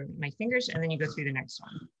cloth or with my fingers, and then you go through the next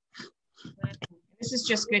one. This is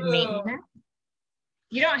just good maintenance.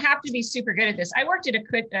 You don't have to be super good at this. I worked at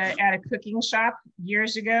a cooking shop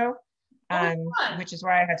years ago, which is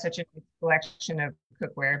why I have such a collection of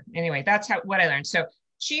cookware. Anyway, that's what I learned. So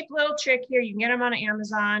cheap little trick here. You can get them on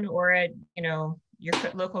Amazon or at your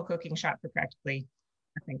local cooking shop for practically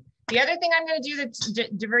nothing. The other thing I'm going to do that's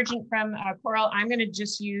divergent from Coral, I'm going to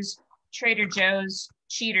just use Trader Joe's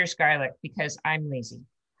Cheater's garlic because I'm lazy.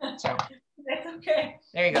 So that's okay.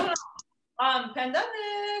 There you go.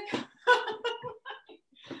 Pandemic.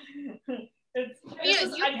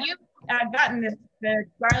 You've gotten the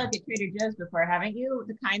garlic at Trader Joe's before, haven't you?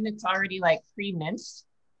 The kind that's already like pre-minced.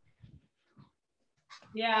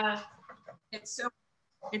 Yeah.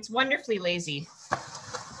 It's wonderfully lazy.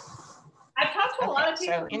 I've talked to a lot of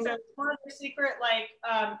people. So one of their secret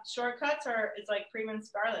shortcuts is like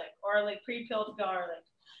pre-minced garlic or like pre-peeled garlic,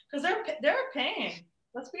 because they're paying.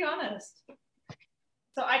 Let's be honest.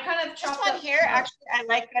 So I kind of chopped this one here. Actually, I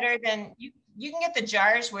like better than you can get the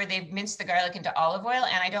jars where they've minced the garlic into olive oil,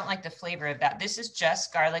 and I don't like the flavor of that. This is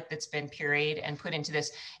just garlic that's been pureed and put into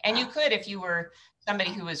this. And you could, if you were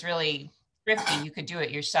somebody who was really thrifty, you could do it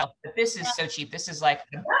yourself. But this is so cheap. This is like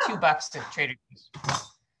 $2 at Trader Joe's.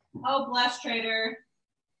 Oh, bless Trader.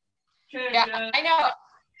 Yeah, I know.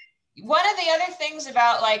 One of the other things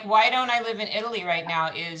about like why don't I live in Italy right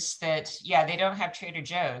now is that they don't have Trader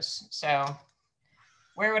Joe's. So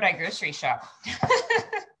where would I grocery shop?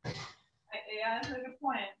 Yeah, that's a good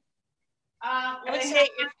point. I would say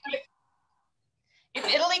if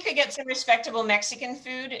Italy could get some respectable Mexican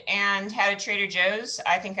food and had a Trader Joe's,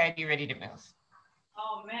 I think I'd be ready to move.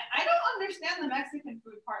 Oh man, I don't understand the Mexican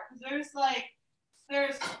food part,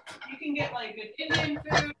 because you can get like good Indian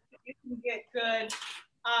food, you can get good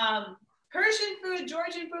Persian food,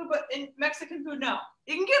 Georgian food, but in Mexican food, no.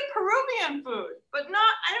 You can get Peruvian food, but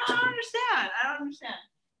not. I don't understand.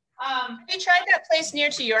 Have you tried that place near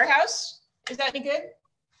to your house? Is that any good?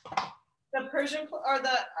 The Persian or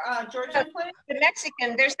the Georgian place? The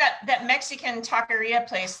Mexican, there's that Mexican taqueria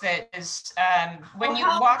place that is when you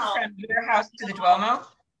walk from your house to the Duomo.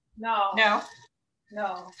 No. No?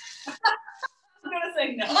 No. I'm gonna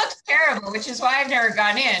say no. It looks terrible, which is why I've never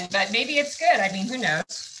gone in, but maybe it's good. I mean, who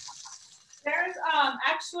knows? There's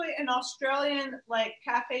actually an Australian like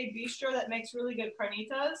cafe bistro that makes really good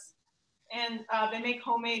carnitas. And they make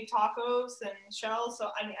homemade tacos and shells. So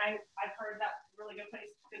I mean, I've heard that really good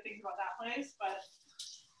things about that place. But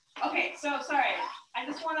okay, so sorry. I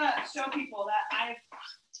just want to show people that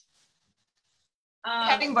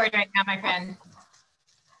Cutting board right now, my friend.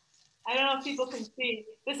 I don't know if people can see.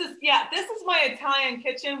 This is my Italian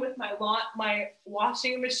kitchen with my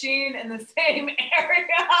washing machine in the same area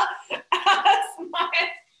as my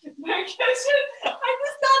kitchen. I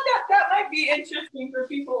just thought that might be interesting for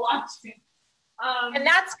people watching. And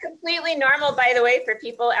that's completely normal, by the way, for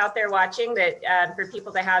people out there watching, that for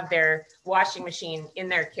people to have their washing machine in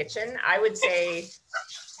their kitchen. I would say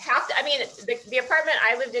the apartment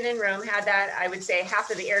I lived in Rome had that. I would say half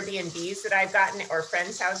of the Airbnbs that I've gotten or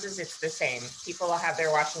friends' houses, it's the same. People will have their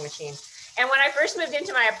washing machine. And when I first moved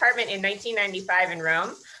into my apartment in 1995 in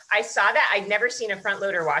Rome, I saw that. I'd never seen a front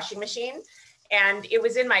loader washing machine. And it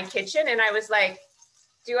was in my kitchen. And I was like,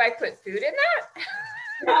 do I put food in that?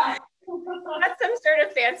 Yeah. That's some sort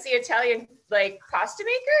of fancy Italian like pasta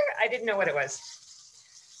maker. I didn't know what it was.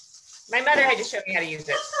 My mother had to show me how to use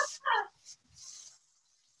it.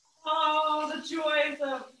 Oh, the joys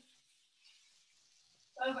of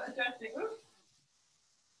adjusting.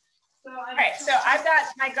 All right, so I've got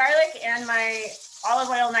my garlic and my olive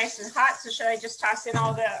oil nice and hot. So should I just toss in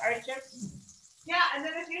all the artichokes? Yeah, and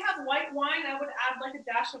then if you have white wine, I would add like a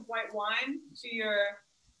dash of white wine to your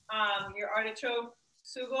artichoke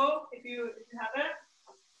sugo if you have it.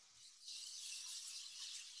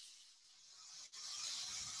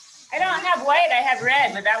 I don't have white, I have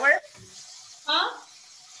red. Would that work? Huh?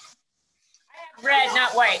 I have red,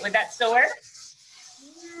 not white. Would that still work?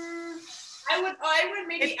 I would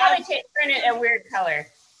maybe it's probably turn it a weird color.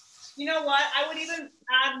 You know what? I would even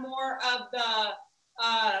add more of a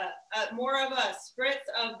spritz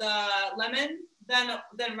of the lemon than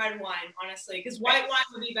red wine, honestly, because white wine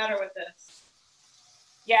would be better with this.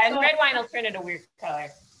 Yeah, and red wine will turn it a weird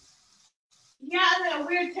color. Yeah, and a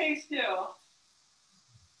weird taste too.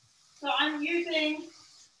 So I'm using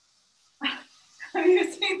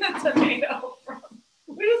the tomato from.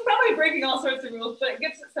 We're just probably breaking all sorts of rules, but it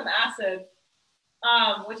gives it some acid,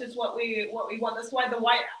 which is what we want. That's why the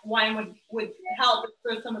white wine would help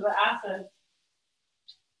for some of the acid.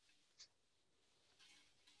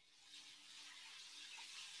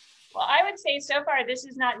 Well, I would say so far this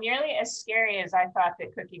is not nearly as scary as I thought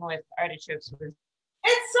that cooking with artichokes was.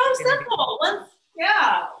 It's so simple.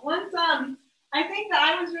 Once I think that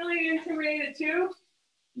I was really intimidated too,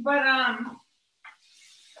 but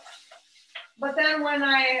then when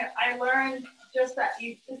I learned just that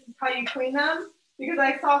this is how you clean them, because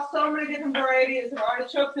I saw so many different varieties of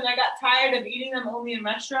artichokes and I got tired of eating them only in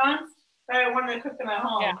restaurants, that I wanted to cook them at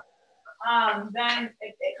home. Yeah. Then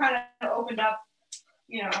it kind of opened up,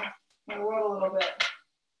 my world a little bit.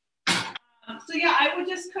 So yeah, I would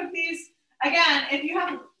just cook these. Again, if you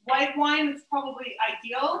have white wine, it's probably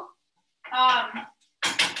ideal.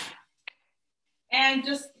 And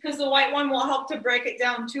just because the white one will help to break it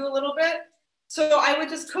down too a little bit. So I would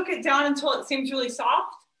just cook it down until it seems really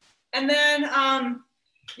soft. And then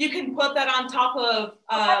you can put that on top of,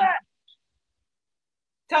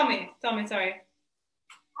 tell me, sorry.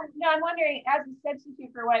 No, I'm wondering, as a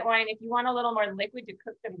substitute for white wine, if you want a little more liquid to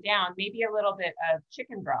cook them down, maybe a little bit of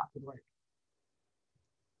chicken broth would work.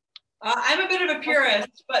 I'm a bit of a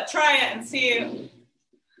purist, but try it and see.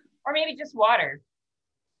 Or maybe just water.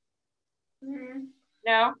 Mm-hmm.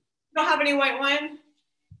 No? You don't have any white wine?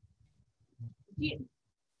 Do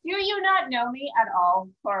you not know me at all,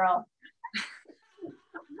 Coral?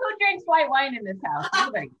 Who drinks white wine in this house?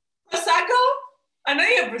 Nobody. Prosecco? I know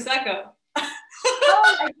you have Prosecco.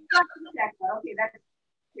 Oh, I do have Prosecco. Okay, that's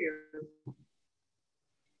true.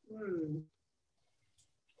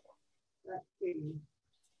 Let's see.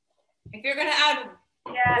 If you're gonna add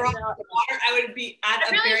water, I would add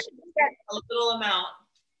a little amount,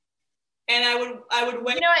 and I would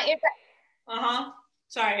wait. You know what?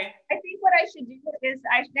 Sorry. I think what I should do is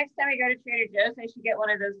next time I go to Trader Joe's, I should get one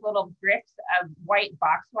of those little bricks of white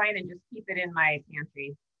box wine and just keep it in my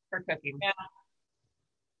pantry for cooking. Yeah.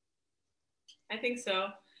 I think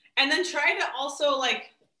so. And then try to also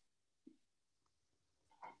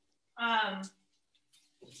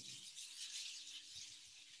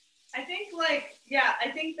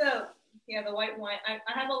the white wine. I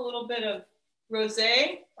have a little bit of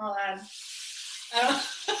rosé. I'll add.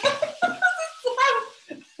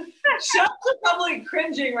 Chefs are probably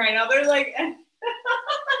cringing right now. They're like, I'm like,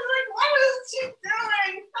 what is she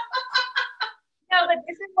doing? No, but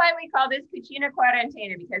this is why we call this Cucina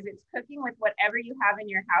Quarantena, because it's cooking with whatever you have in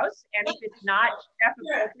your house. And if it's not chef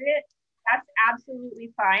appropriate, that's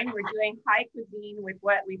absolutely fine. We're doing high cuisine with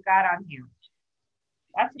what we've got on hand.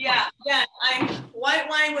 White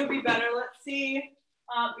wine would be better. Let's see,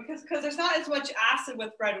 because there's not as much acid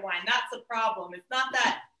with red wine. That's the problem. It's not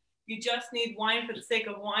that you just need wine for the sake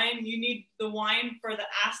of wine. You need the wine for the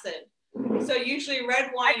acid. So usually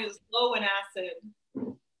red wine is low in acid.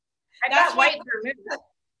 I That's got why. white vermouth.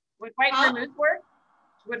 Would white vermouth work?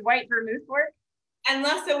 Would white vermouth work?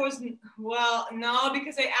 Unless it was, well, no,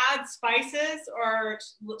 because they add spices or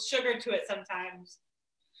sugar to it sometimes.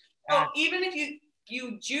 So even if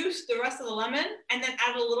you juice the rest of the lemon and then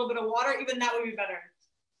add a little bit of water, even that would be better.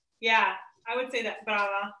 Yeah, I would say that.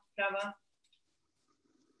 Brava, brava.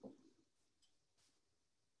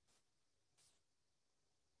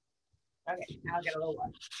 Okay, now I'll get a little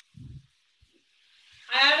water.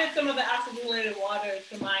 I added some of the acidulated water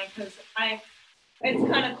to mine because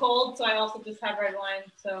it's kind of cold, so I also just have red wine.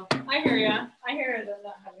 So I hear ya. I hear them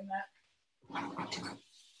not having that.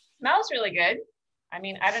 Smells really good. I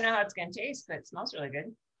mean, I don't know how it's going to taste, but it smells really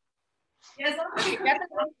good. Yeah, they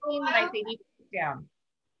definitely seem like they need to cook down.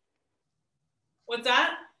 What's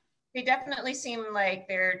that? They definitely seem like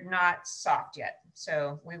they're not soft yet.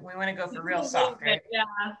 So we want to go for real soft, right? Yeah,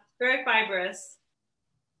 very fibrous.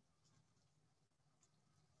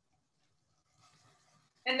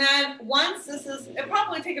 And then once it'll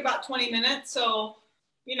probably take about 20 minutes. So,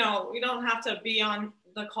 you know, we don't have to be on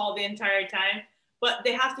the call the entire time, but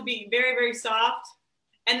they have to be very, very soft.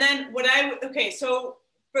 And then so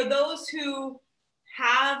for those who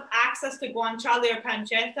have access to guanciale or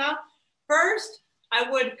pancetta, first I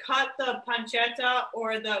would cut the pancetta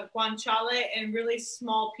or the guanciale in really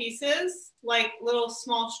small pieces, like little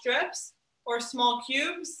small strips or small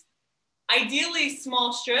cubes, ideally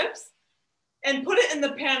small strips, and put it in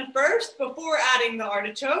the pan first before adding the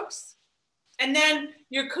artichokes. And then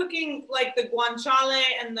you're cooking like the guanciale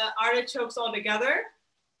and the artichokes all together.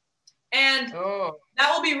 And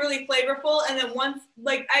that will be really flavorful. And then once,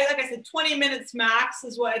 like I said, 20 minutes max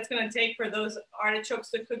is what it's going to take for those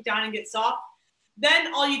artichokes to cook down and get soft.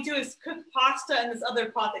 Then all you do is cook pasta in this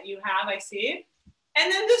other pot that you have, I see.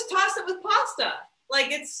 And then just toss it with pasta.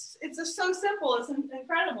 Like it's just so simple. It's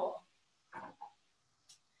incredible.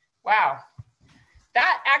 Wow.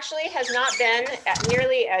 That actually has not been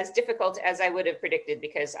nearly as difficult as I would have predicted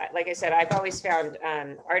because, like I said, I've always found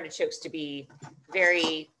artichokes to be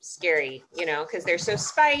very scary, you know, because they're so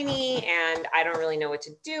spiny and I don't really know what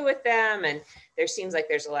to do with them. And there seems like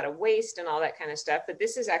there's a lot of waste and all that kind of stuff. But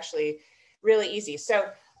this is actually really easy. So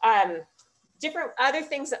different other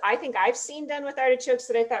things that I think I've seen done with artichokes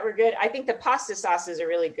that I thought were good. I think the pasta sauce is a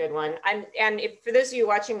really good one. And if for those of you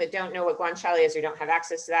watching that don't know what guanciale is or don't have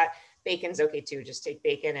access to that, bacon's okay too. Just take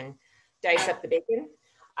bacon and dice up the bacon.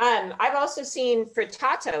 I've also seen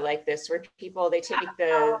frittata like this, where they take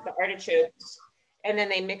the artichokes and then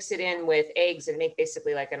they mix it in with eggs and make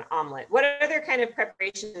basically like an omelet. What other kind of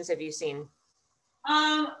preparations have you seen?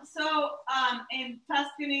 In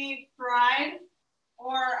Tuscany, fried,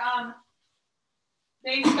 or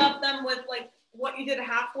they stuff them with like what you did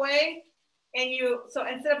halfway. And so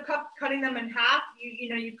instead of cutting them in half,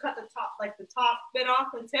 you cut the top bit off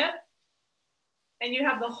the tip, and you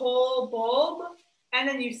have the whole bulb, and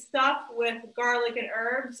then you stuff with garlic and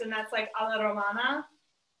herbs, and that's like alla romana.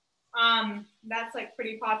 That's like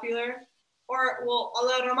pretty popular. Or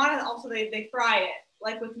alla romana also they fry it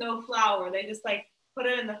like with no flour. They just like put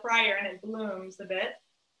it in the fryer and it blooms a bit.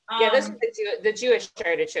 Yeah, those are the Jewish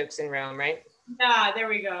artichokes in Rome, right? Yeah, there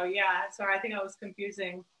we go. Yeah, sorry, I think I was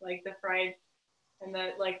confusing like the fried and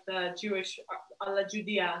the Jewish alla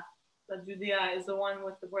Judea. La Judea is the one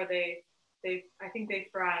where they I think they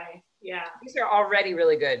fry. Yeah, these are already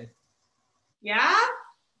really good. Yeah.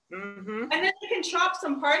 Mm-hmm. And then you can chop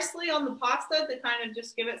some parsley on the pasta to kind of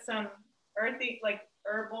just give it some earthy, like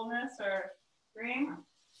herbalness or green.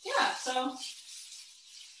 Yeah. So.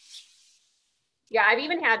 Yeah, I've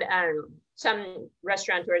even had some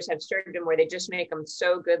restaurateurs have served them where they just make them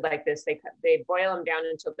so good like this. They boil them down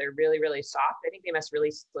until they're really, really soft. I think they must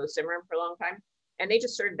really slow simmer them for a long time. And they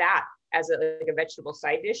just serve that as a vegetable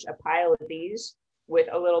side dish, a pile of these with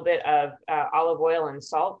a little bit of olive oil and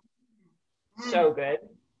salt. So good.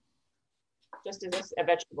 Just as a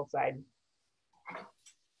vegetable side.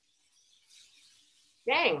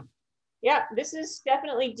 Dang. Yeah, this is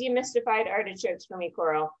definitely demystified artichokes for me,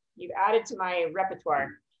 Coral. You've added to my repertoire.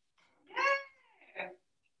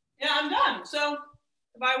 Yeah, I'm done. So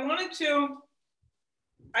if I wanted to,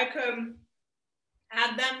 I could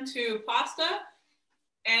add them to pasta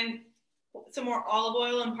and some more olive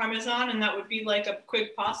oil and Parmesan, and that would be like a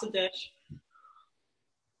quick pasta dish.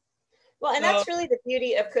 Well, and that's really the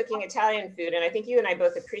beauty of cooking Italian food. And I think you and I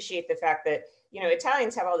both appreciate the fact that, you know,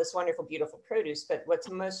 Italians have all this wonderful, beautiful produce, but what's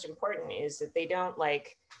most important is that they don't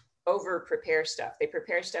like over prepare stuff. They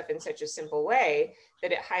prepare stuff in such a simple way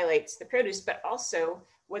that it highlights the produce. But also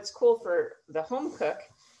what's cool for the home cook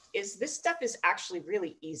is this stuff is actually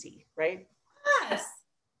really easy, right? Yes.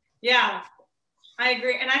 Yeah, I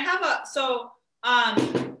agree. And I have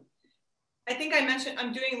think I mentioned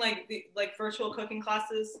I'm doing like virtual cooking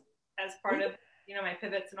classes as part of, you know, my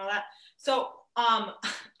pivots and all that. So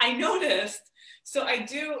I noticed, so I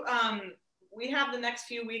do, we have the next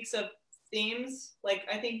few weeks of themes. Like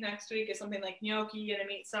I think next week is something like gnocchi and a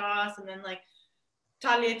meat sauce, and then like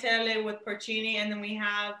tagliatelle with porcini, and then we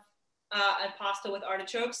have a pasta with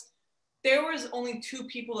artichokes. There was only 2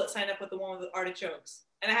 people that signed up with the one with the artichokes,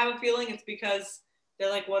 and I have a feeling it's because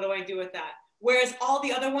they're like, what do I do with that? Whereas all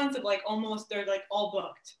the other ones are like almost, they're like all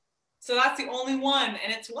booked. So that's the only one,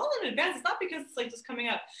 and it's well in advance. It's not because it's like just coming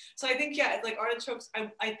up. So I think, yeah, like artichokes,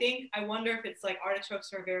 I wonder if it's like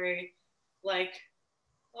artichokes are very like,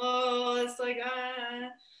 oh, it's like,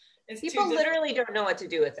 it's People literally don't know what to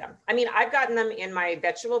do with them. I mean, I've gotten them in my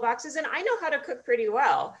vegetable boxes and I know how to cook pretty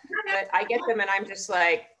well, but I get them and I'm just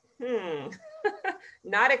like,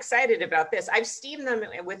 not excited about this. I've steamed them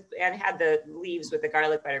with and had the leaves with the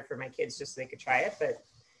garlic butter for my kids just so they could try it. But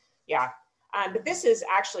yeah, but this is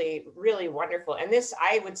actually really wonderful. And this,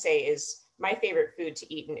 I would say, is my favorite food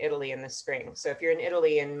to eat in Italy in the spring. So if you're in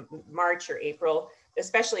Italy in March or April,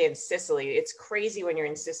 especially in Sicily, it's crazy when you're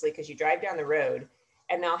in Sicily because you drive down the road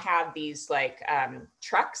and they'll have these like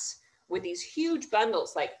trucks with these huge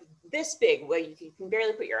bundles like this big, where you can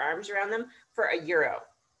barely put your arms around them, for €1.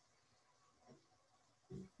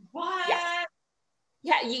 what? Yeah.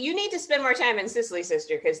 Yeah, you need to spend more time in Sicily,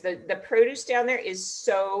 sister, because the produce down there is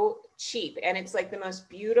so cheap, and it's like the most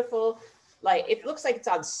beautiful, like it looks like it's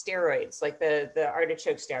on steroids, like the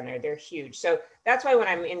artichokes down there, they're huge. So that's why when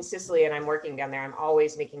I'm in Sicily and I'm working down there, I'm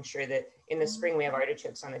always making sure that in the spring we have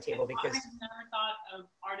artichokes on the table, because I've never thought of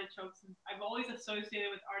artichokes. I've always associated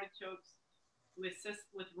with artichokes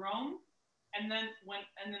with Rome, and then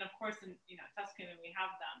of course in, you know, Tuscany we have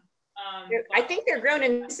them. I think they're grown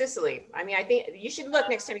in Sicily. I mean, I think you should look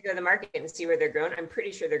next time you go to the market and see where they're grown. I'm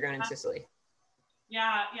pretty sure they're grown in Sicily.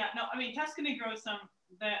 Yeah. No, I mean, Tuscany grows some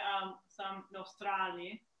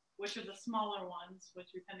nostrali, which are the smaller ones, which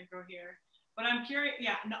we tend to grow here. But I'm curious.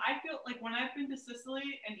 Yeah, no, I feel like when I've been to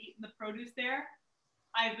Sicily and eaten the produce there,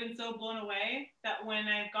 I've been so blown away that when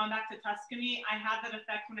I've gone back to Tuscany, I have that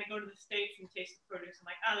effect when I go to the States and taste the produce. I'm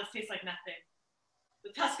like, oh, this tastes like nothing. The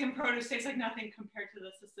Tuscan produce tastes like nothing compared to the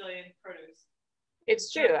Sicilian produce.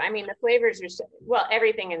 It's true. I mean, the flavors are well,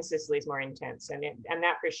 everything in Sicily is more intense, and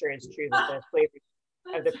that for sure is true, that the flavors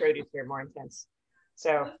of the produce are more intense.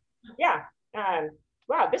 So yeah,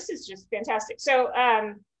 wow, this is just fantastic. So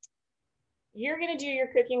you're going to do your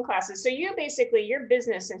cooking classes. So you basically, your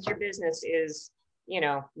business, since your business is, you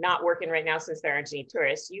know, not working right now since there aren't any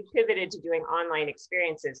tourists, you pivoted to doing online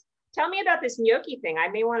experiences. Tell me about this gnocchi thing. I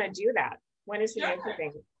may want to do that. When is the gnocchi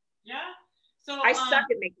thing? Yeah. So I suck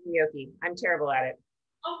at making gnocchi. I'm terrible at it.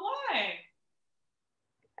 Oh, why?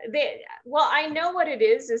 Well, I know what it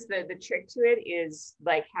is the trick to it is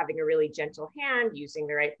like having a really gentle hand, using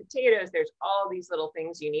the right potatoes. There's all these little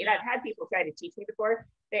things you need. I've had people try to teach me before.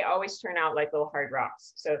 They always turn out like little hard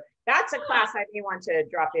rocks. So that's a class I may want to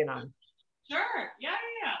drop in on. Sure. Yeah.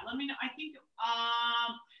 Let me know. I think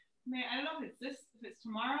I don't know if it's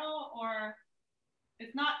tomorrow or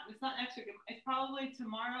it's not next week. It's probably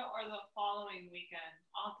tomorrow or the following weekend.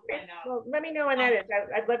 I'll have to find out. Well, let me know when that is.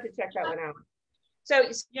 I'd love to check that one out. So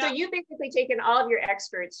you've basically taken all of your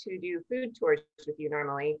experts who do food tours with you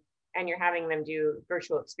normally, and you're having them do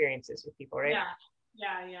virtual experiences with people, right?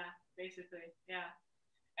 Yeah, basically, yeah.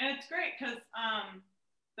 And it's great because I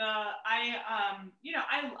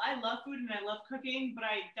love food and I love cooking, but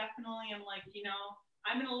I definitely am like, you know,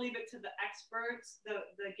 I'm going to leave it to the experts,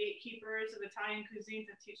 the gatekeepers of Italian cuisine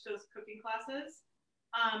to teach those cooking classes.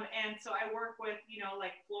 And so I work with, you know,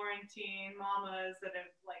 like Florentine mamas that have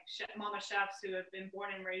like mama chefs who have been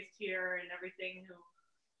born and raised here and everything, who,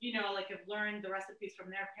 you know, like have learned the recipes from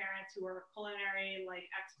their parents who are culinary like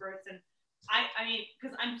experts. And I mean,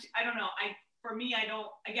 because I don't know, for me, I don't,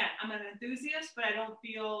 again, I'm an enthusiast, but I don't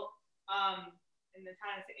feel, in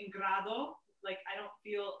Italian, in grado, like I don't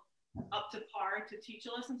feel up to par to teach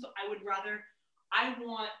a lesson. So I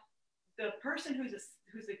want the person who's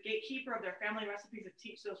a gatekeeper of their family recipes to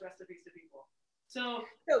teach those recipes to people. So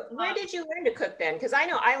where did you learn to cook then? Because I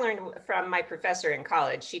know I learned from my professor in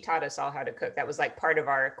college. She taught us all how to cook. That was like part of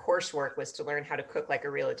our coursework, was to learn how to cook like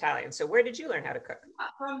a real Italian. So where did you learn how to cook?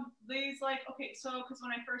 From these, like, okay, so because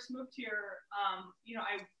when I first moved here, you know,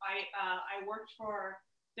 I worked for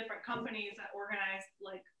different companies that organized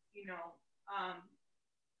like, you know,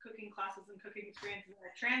 cooking classes and cooking experiences that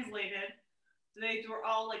I translated. They were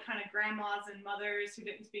all like kind of grandmas and mothers who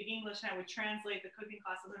didn't speak English, and I would translate the cooking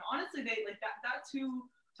classes. And honestly, they like that's who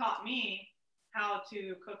taught me how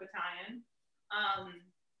to cook Italian.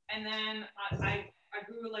 And then I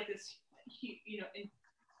grew like this, you know,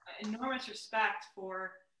 enormous respect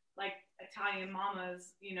for like Italian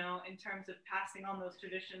mamas, you know, in terms of passing on those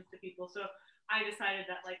traditions to people. So I decided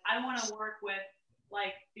that like I want to work with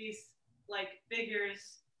like these like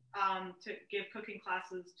figures to give cooking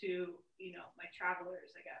classes to, you know, my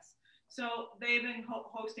travelers, I guess. So they've been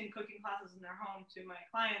hosting cooking classes in their home to my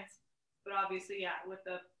clients, but obviously, yeah, with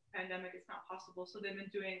the pandemic, it's not possible. So they've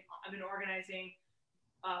been I've been organizing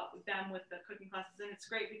them with the cooking classes, and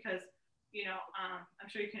it's great because, you know,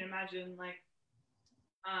 I'm sure you can imagine like,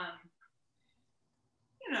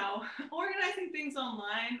 you know, organizing things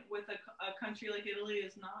online with a country like Italy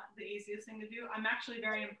is not the easiest thing to do. I'm actually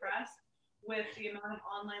very impressed with the amount of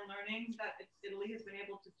online learning that Italy has been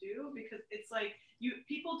able to do, because it's like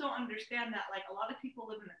people don't understand that like a lot of people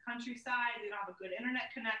live in the countryside, they don't have a good internet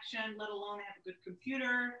connection, let alone they have a good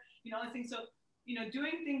computer, you know, things. So, you know,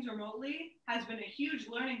 doing things remotely has been a huge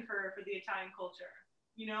learning curve for the Italian culture,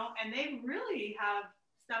 you know, and they really have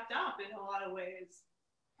stepped up in a lot of ways.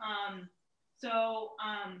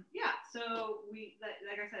 Yeah, so we,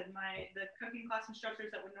 like I said, the cooking class instructors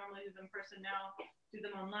that would normally do them in person now do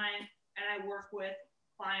them online, and I work with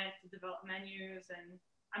clients to develop menus, and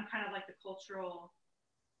I'm kind of like the cultural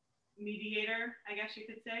mediator, I guess you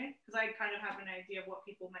could say, because I kind of have an idea of what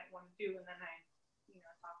people might want to do, and then I, you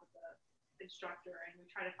know, talk with the instructor, and we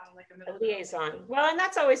try to find like a middle liaison. Well, and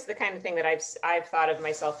that's always the kind of thing that I've thought of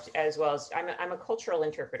myself as well. As I'm a cultural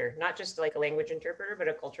interpreter, not just like a language interpreter, but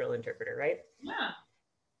a cultural interpreter, right? Yeah.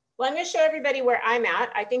 Well, I'm going to show everybody where I'm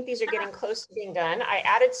at. I think these are getting close to being done. I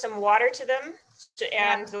added some water to them,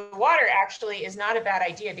 and the water actually is not a bad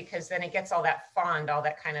idea, because then it gets all that fond, all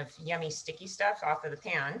that kind of yummy sticky stuff off of the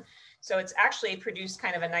pan. So it's actually produced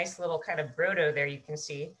kind of a nice little kind of brodo there, you can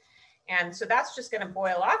see. And so that's just going to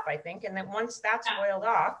boil off, I think. And then once that's boiled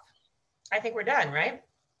off, I think we're done, right?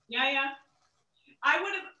 Yeah, yeah. I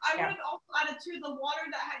would have also added to the water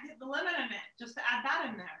that had the lemon in it, just to add that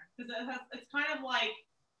in there, because it's kind of like,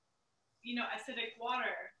 you know, acidic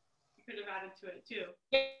water. You could have added to it too.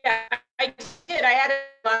 Yeah, I did. I added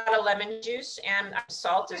a lot of lemon juice and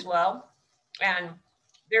salt as well, and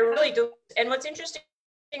they're really delicious. And what's interesting,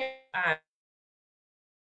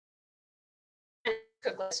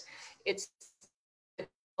 it's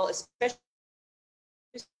especially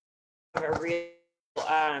a real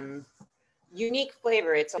unique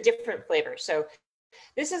flavor. It's a different flavor. So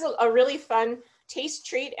this is a really fun taste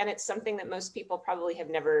treat, and it's something that most people probably have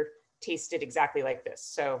never tasted exactly like this.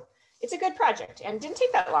 So it's a good project, and didn't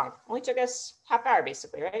take that long. Only took us half hour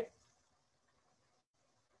basically, right?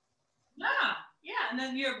 Yeah, yeah. And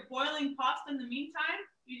then you're boiling pasta in the meantime.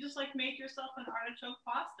 You just like make yourself an artichoke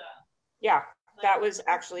pasta. Yeah, that was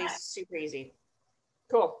actually super easy.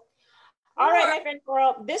 Cool. All right, my friend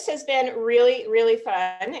Coral, this has been really, really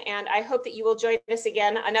fun, and I hope that you will join us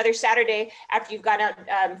again another Saturday after you've gone out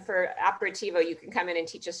for aperitivo. You can come in and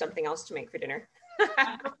teach us something else to make for dinner.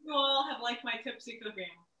 I hope you all have liked my tipsy cooking.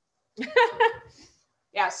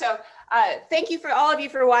 Yeah, so thank you for all of you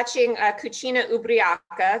for watching Cucina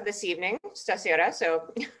Ubriaca this evening, stasera.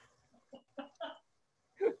 So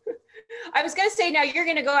I was going to say, now you're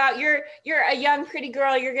going to go out, you're a young, pretty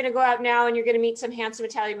girl. You're going to go out now and you're going to meet some handsome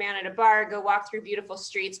Italian man at a bar, go walk through beautiful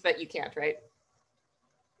streets, but you can't, right?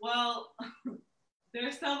 Well,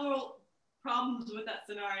 there's several problems with that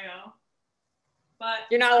scenario, but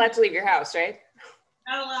you're not allowed to leave your house, right?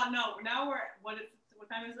 Not allowed. No, now what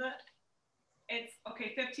time is it? It's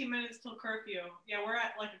okay, 15 minutes till curfew. Yeah, we're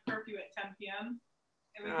at like a curfew at 10 p.m.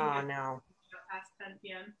 Oh, no. Past 10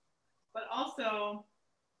 p.m. But also,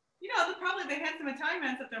 you know, they had some Italian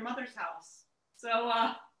men at their mother's house. So,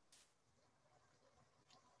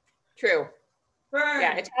 true. Burn.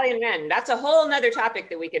 Yeah, Italian men. That's a whole nother topic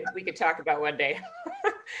that we could talk about one day.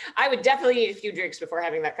 I would definitely need a few drinks before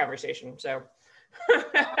having that conversation. So.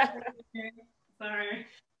 Sorry.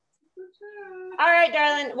 All right,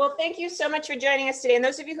 darling. Well, thank you so much for joining us today. And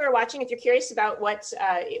those of you who are watching, if you're curious about what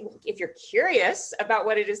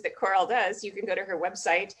it is that Coral does, you can go to her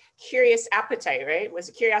website, Curious Appetite, right? Was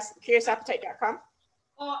it curiousappetite.com?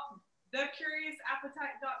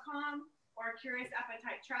 thecuriousappetite.com or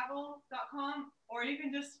curiousappetitetravel.com, or you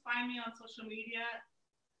can just find me on social media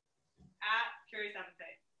at Curious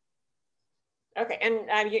Appetite. Okay, and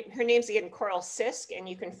her name's again Coral Sisk, and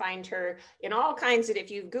you can find her in all kinds of, if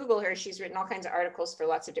you Google her, she's written all kinds of articles for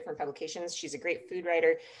lots of different publications. She's a great food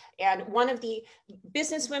writer, and one of the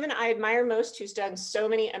businesswomen I admire most, who's done so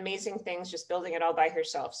many amazing things, just building it all by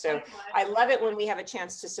herself. So I love it when we have a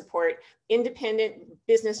chance to support independent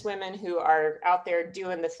businesswomen who are out there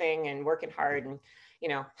doing the thing and working hard and, you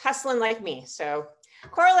know, hustling like me. So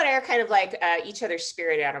Coral and I are kind of like each other's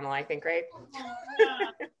spirit animal, I think, right? Oh, yeah.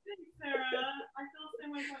 Thanks, Sarah. I feel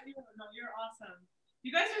my God, no, you're awesome.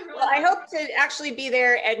 You guys are really well, I hope to actually be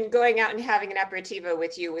there and going out and having an aperitivo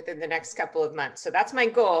with you within the next couple of months. So that's my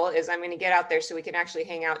goal, is I'm going to get out there so we can actually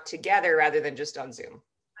hang out together rather than just on Zoom.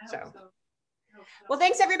 I hope so. Well,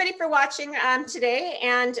 thanks everybody for watching today.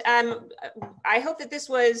 And I hope that this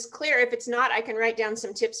was clear. If it's not, I can write down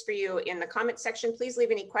some tips for you in the comment section. Please leave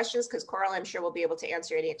any questions, because Coral, I'm sure, will be able to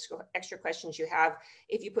answer any extra questions you have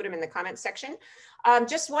if you put them in the comment section.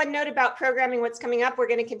 Just one note about programming, what's coming up. We're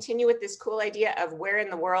going to continue with this cool idea of where in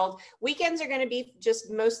the world. Weekends are going to be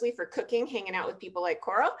just mostly for cooking, hanging out with people like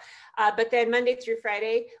Coral. But then Monday through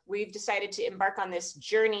Friday, we've decided to embark on this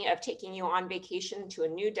journey of taking you on vacation to a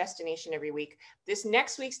new destination every week. This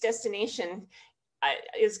next week's destination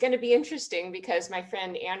is going to be interesting, because my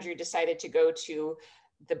friend Andrew decided to go to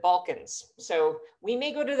the Balkans. So we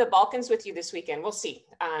may go to the Balkans with you this weekend. We'll see.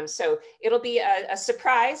 So it'll be a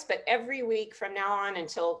surprise, but every week from now on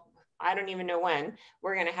until I don't even know when,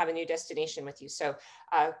 we're going to have a new destination with you. So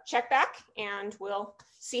check back and we'll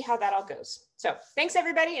see how that all goes. So thanks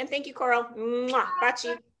everybody. And thank you, Coral. Mwah.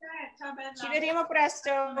 Baci. Ci vediamo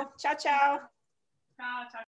presto. Ciao, ciao. Ciao.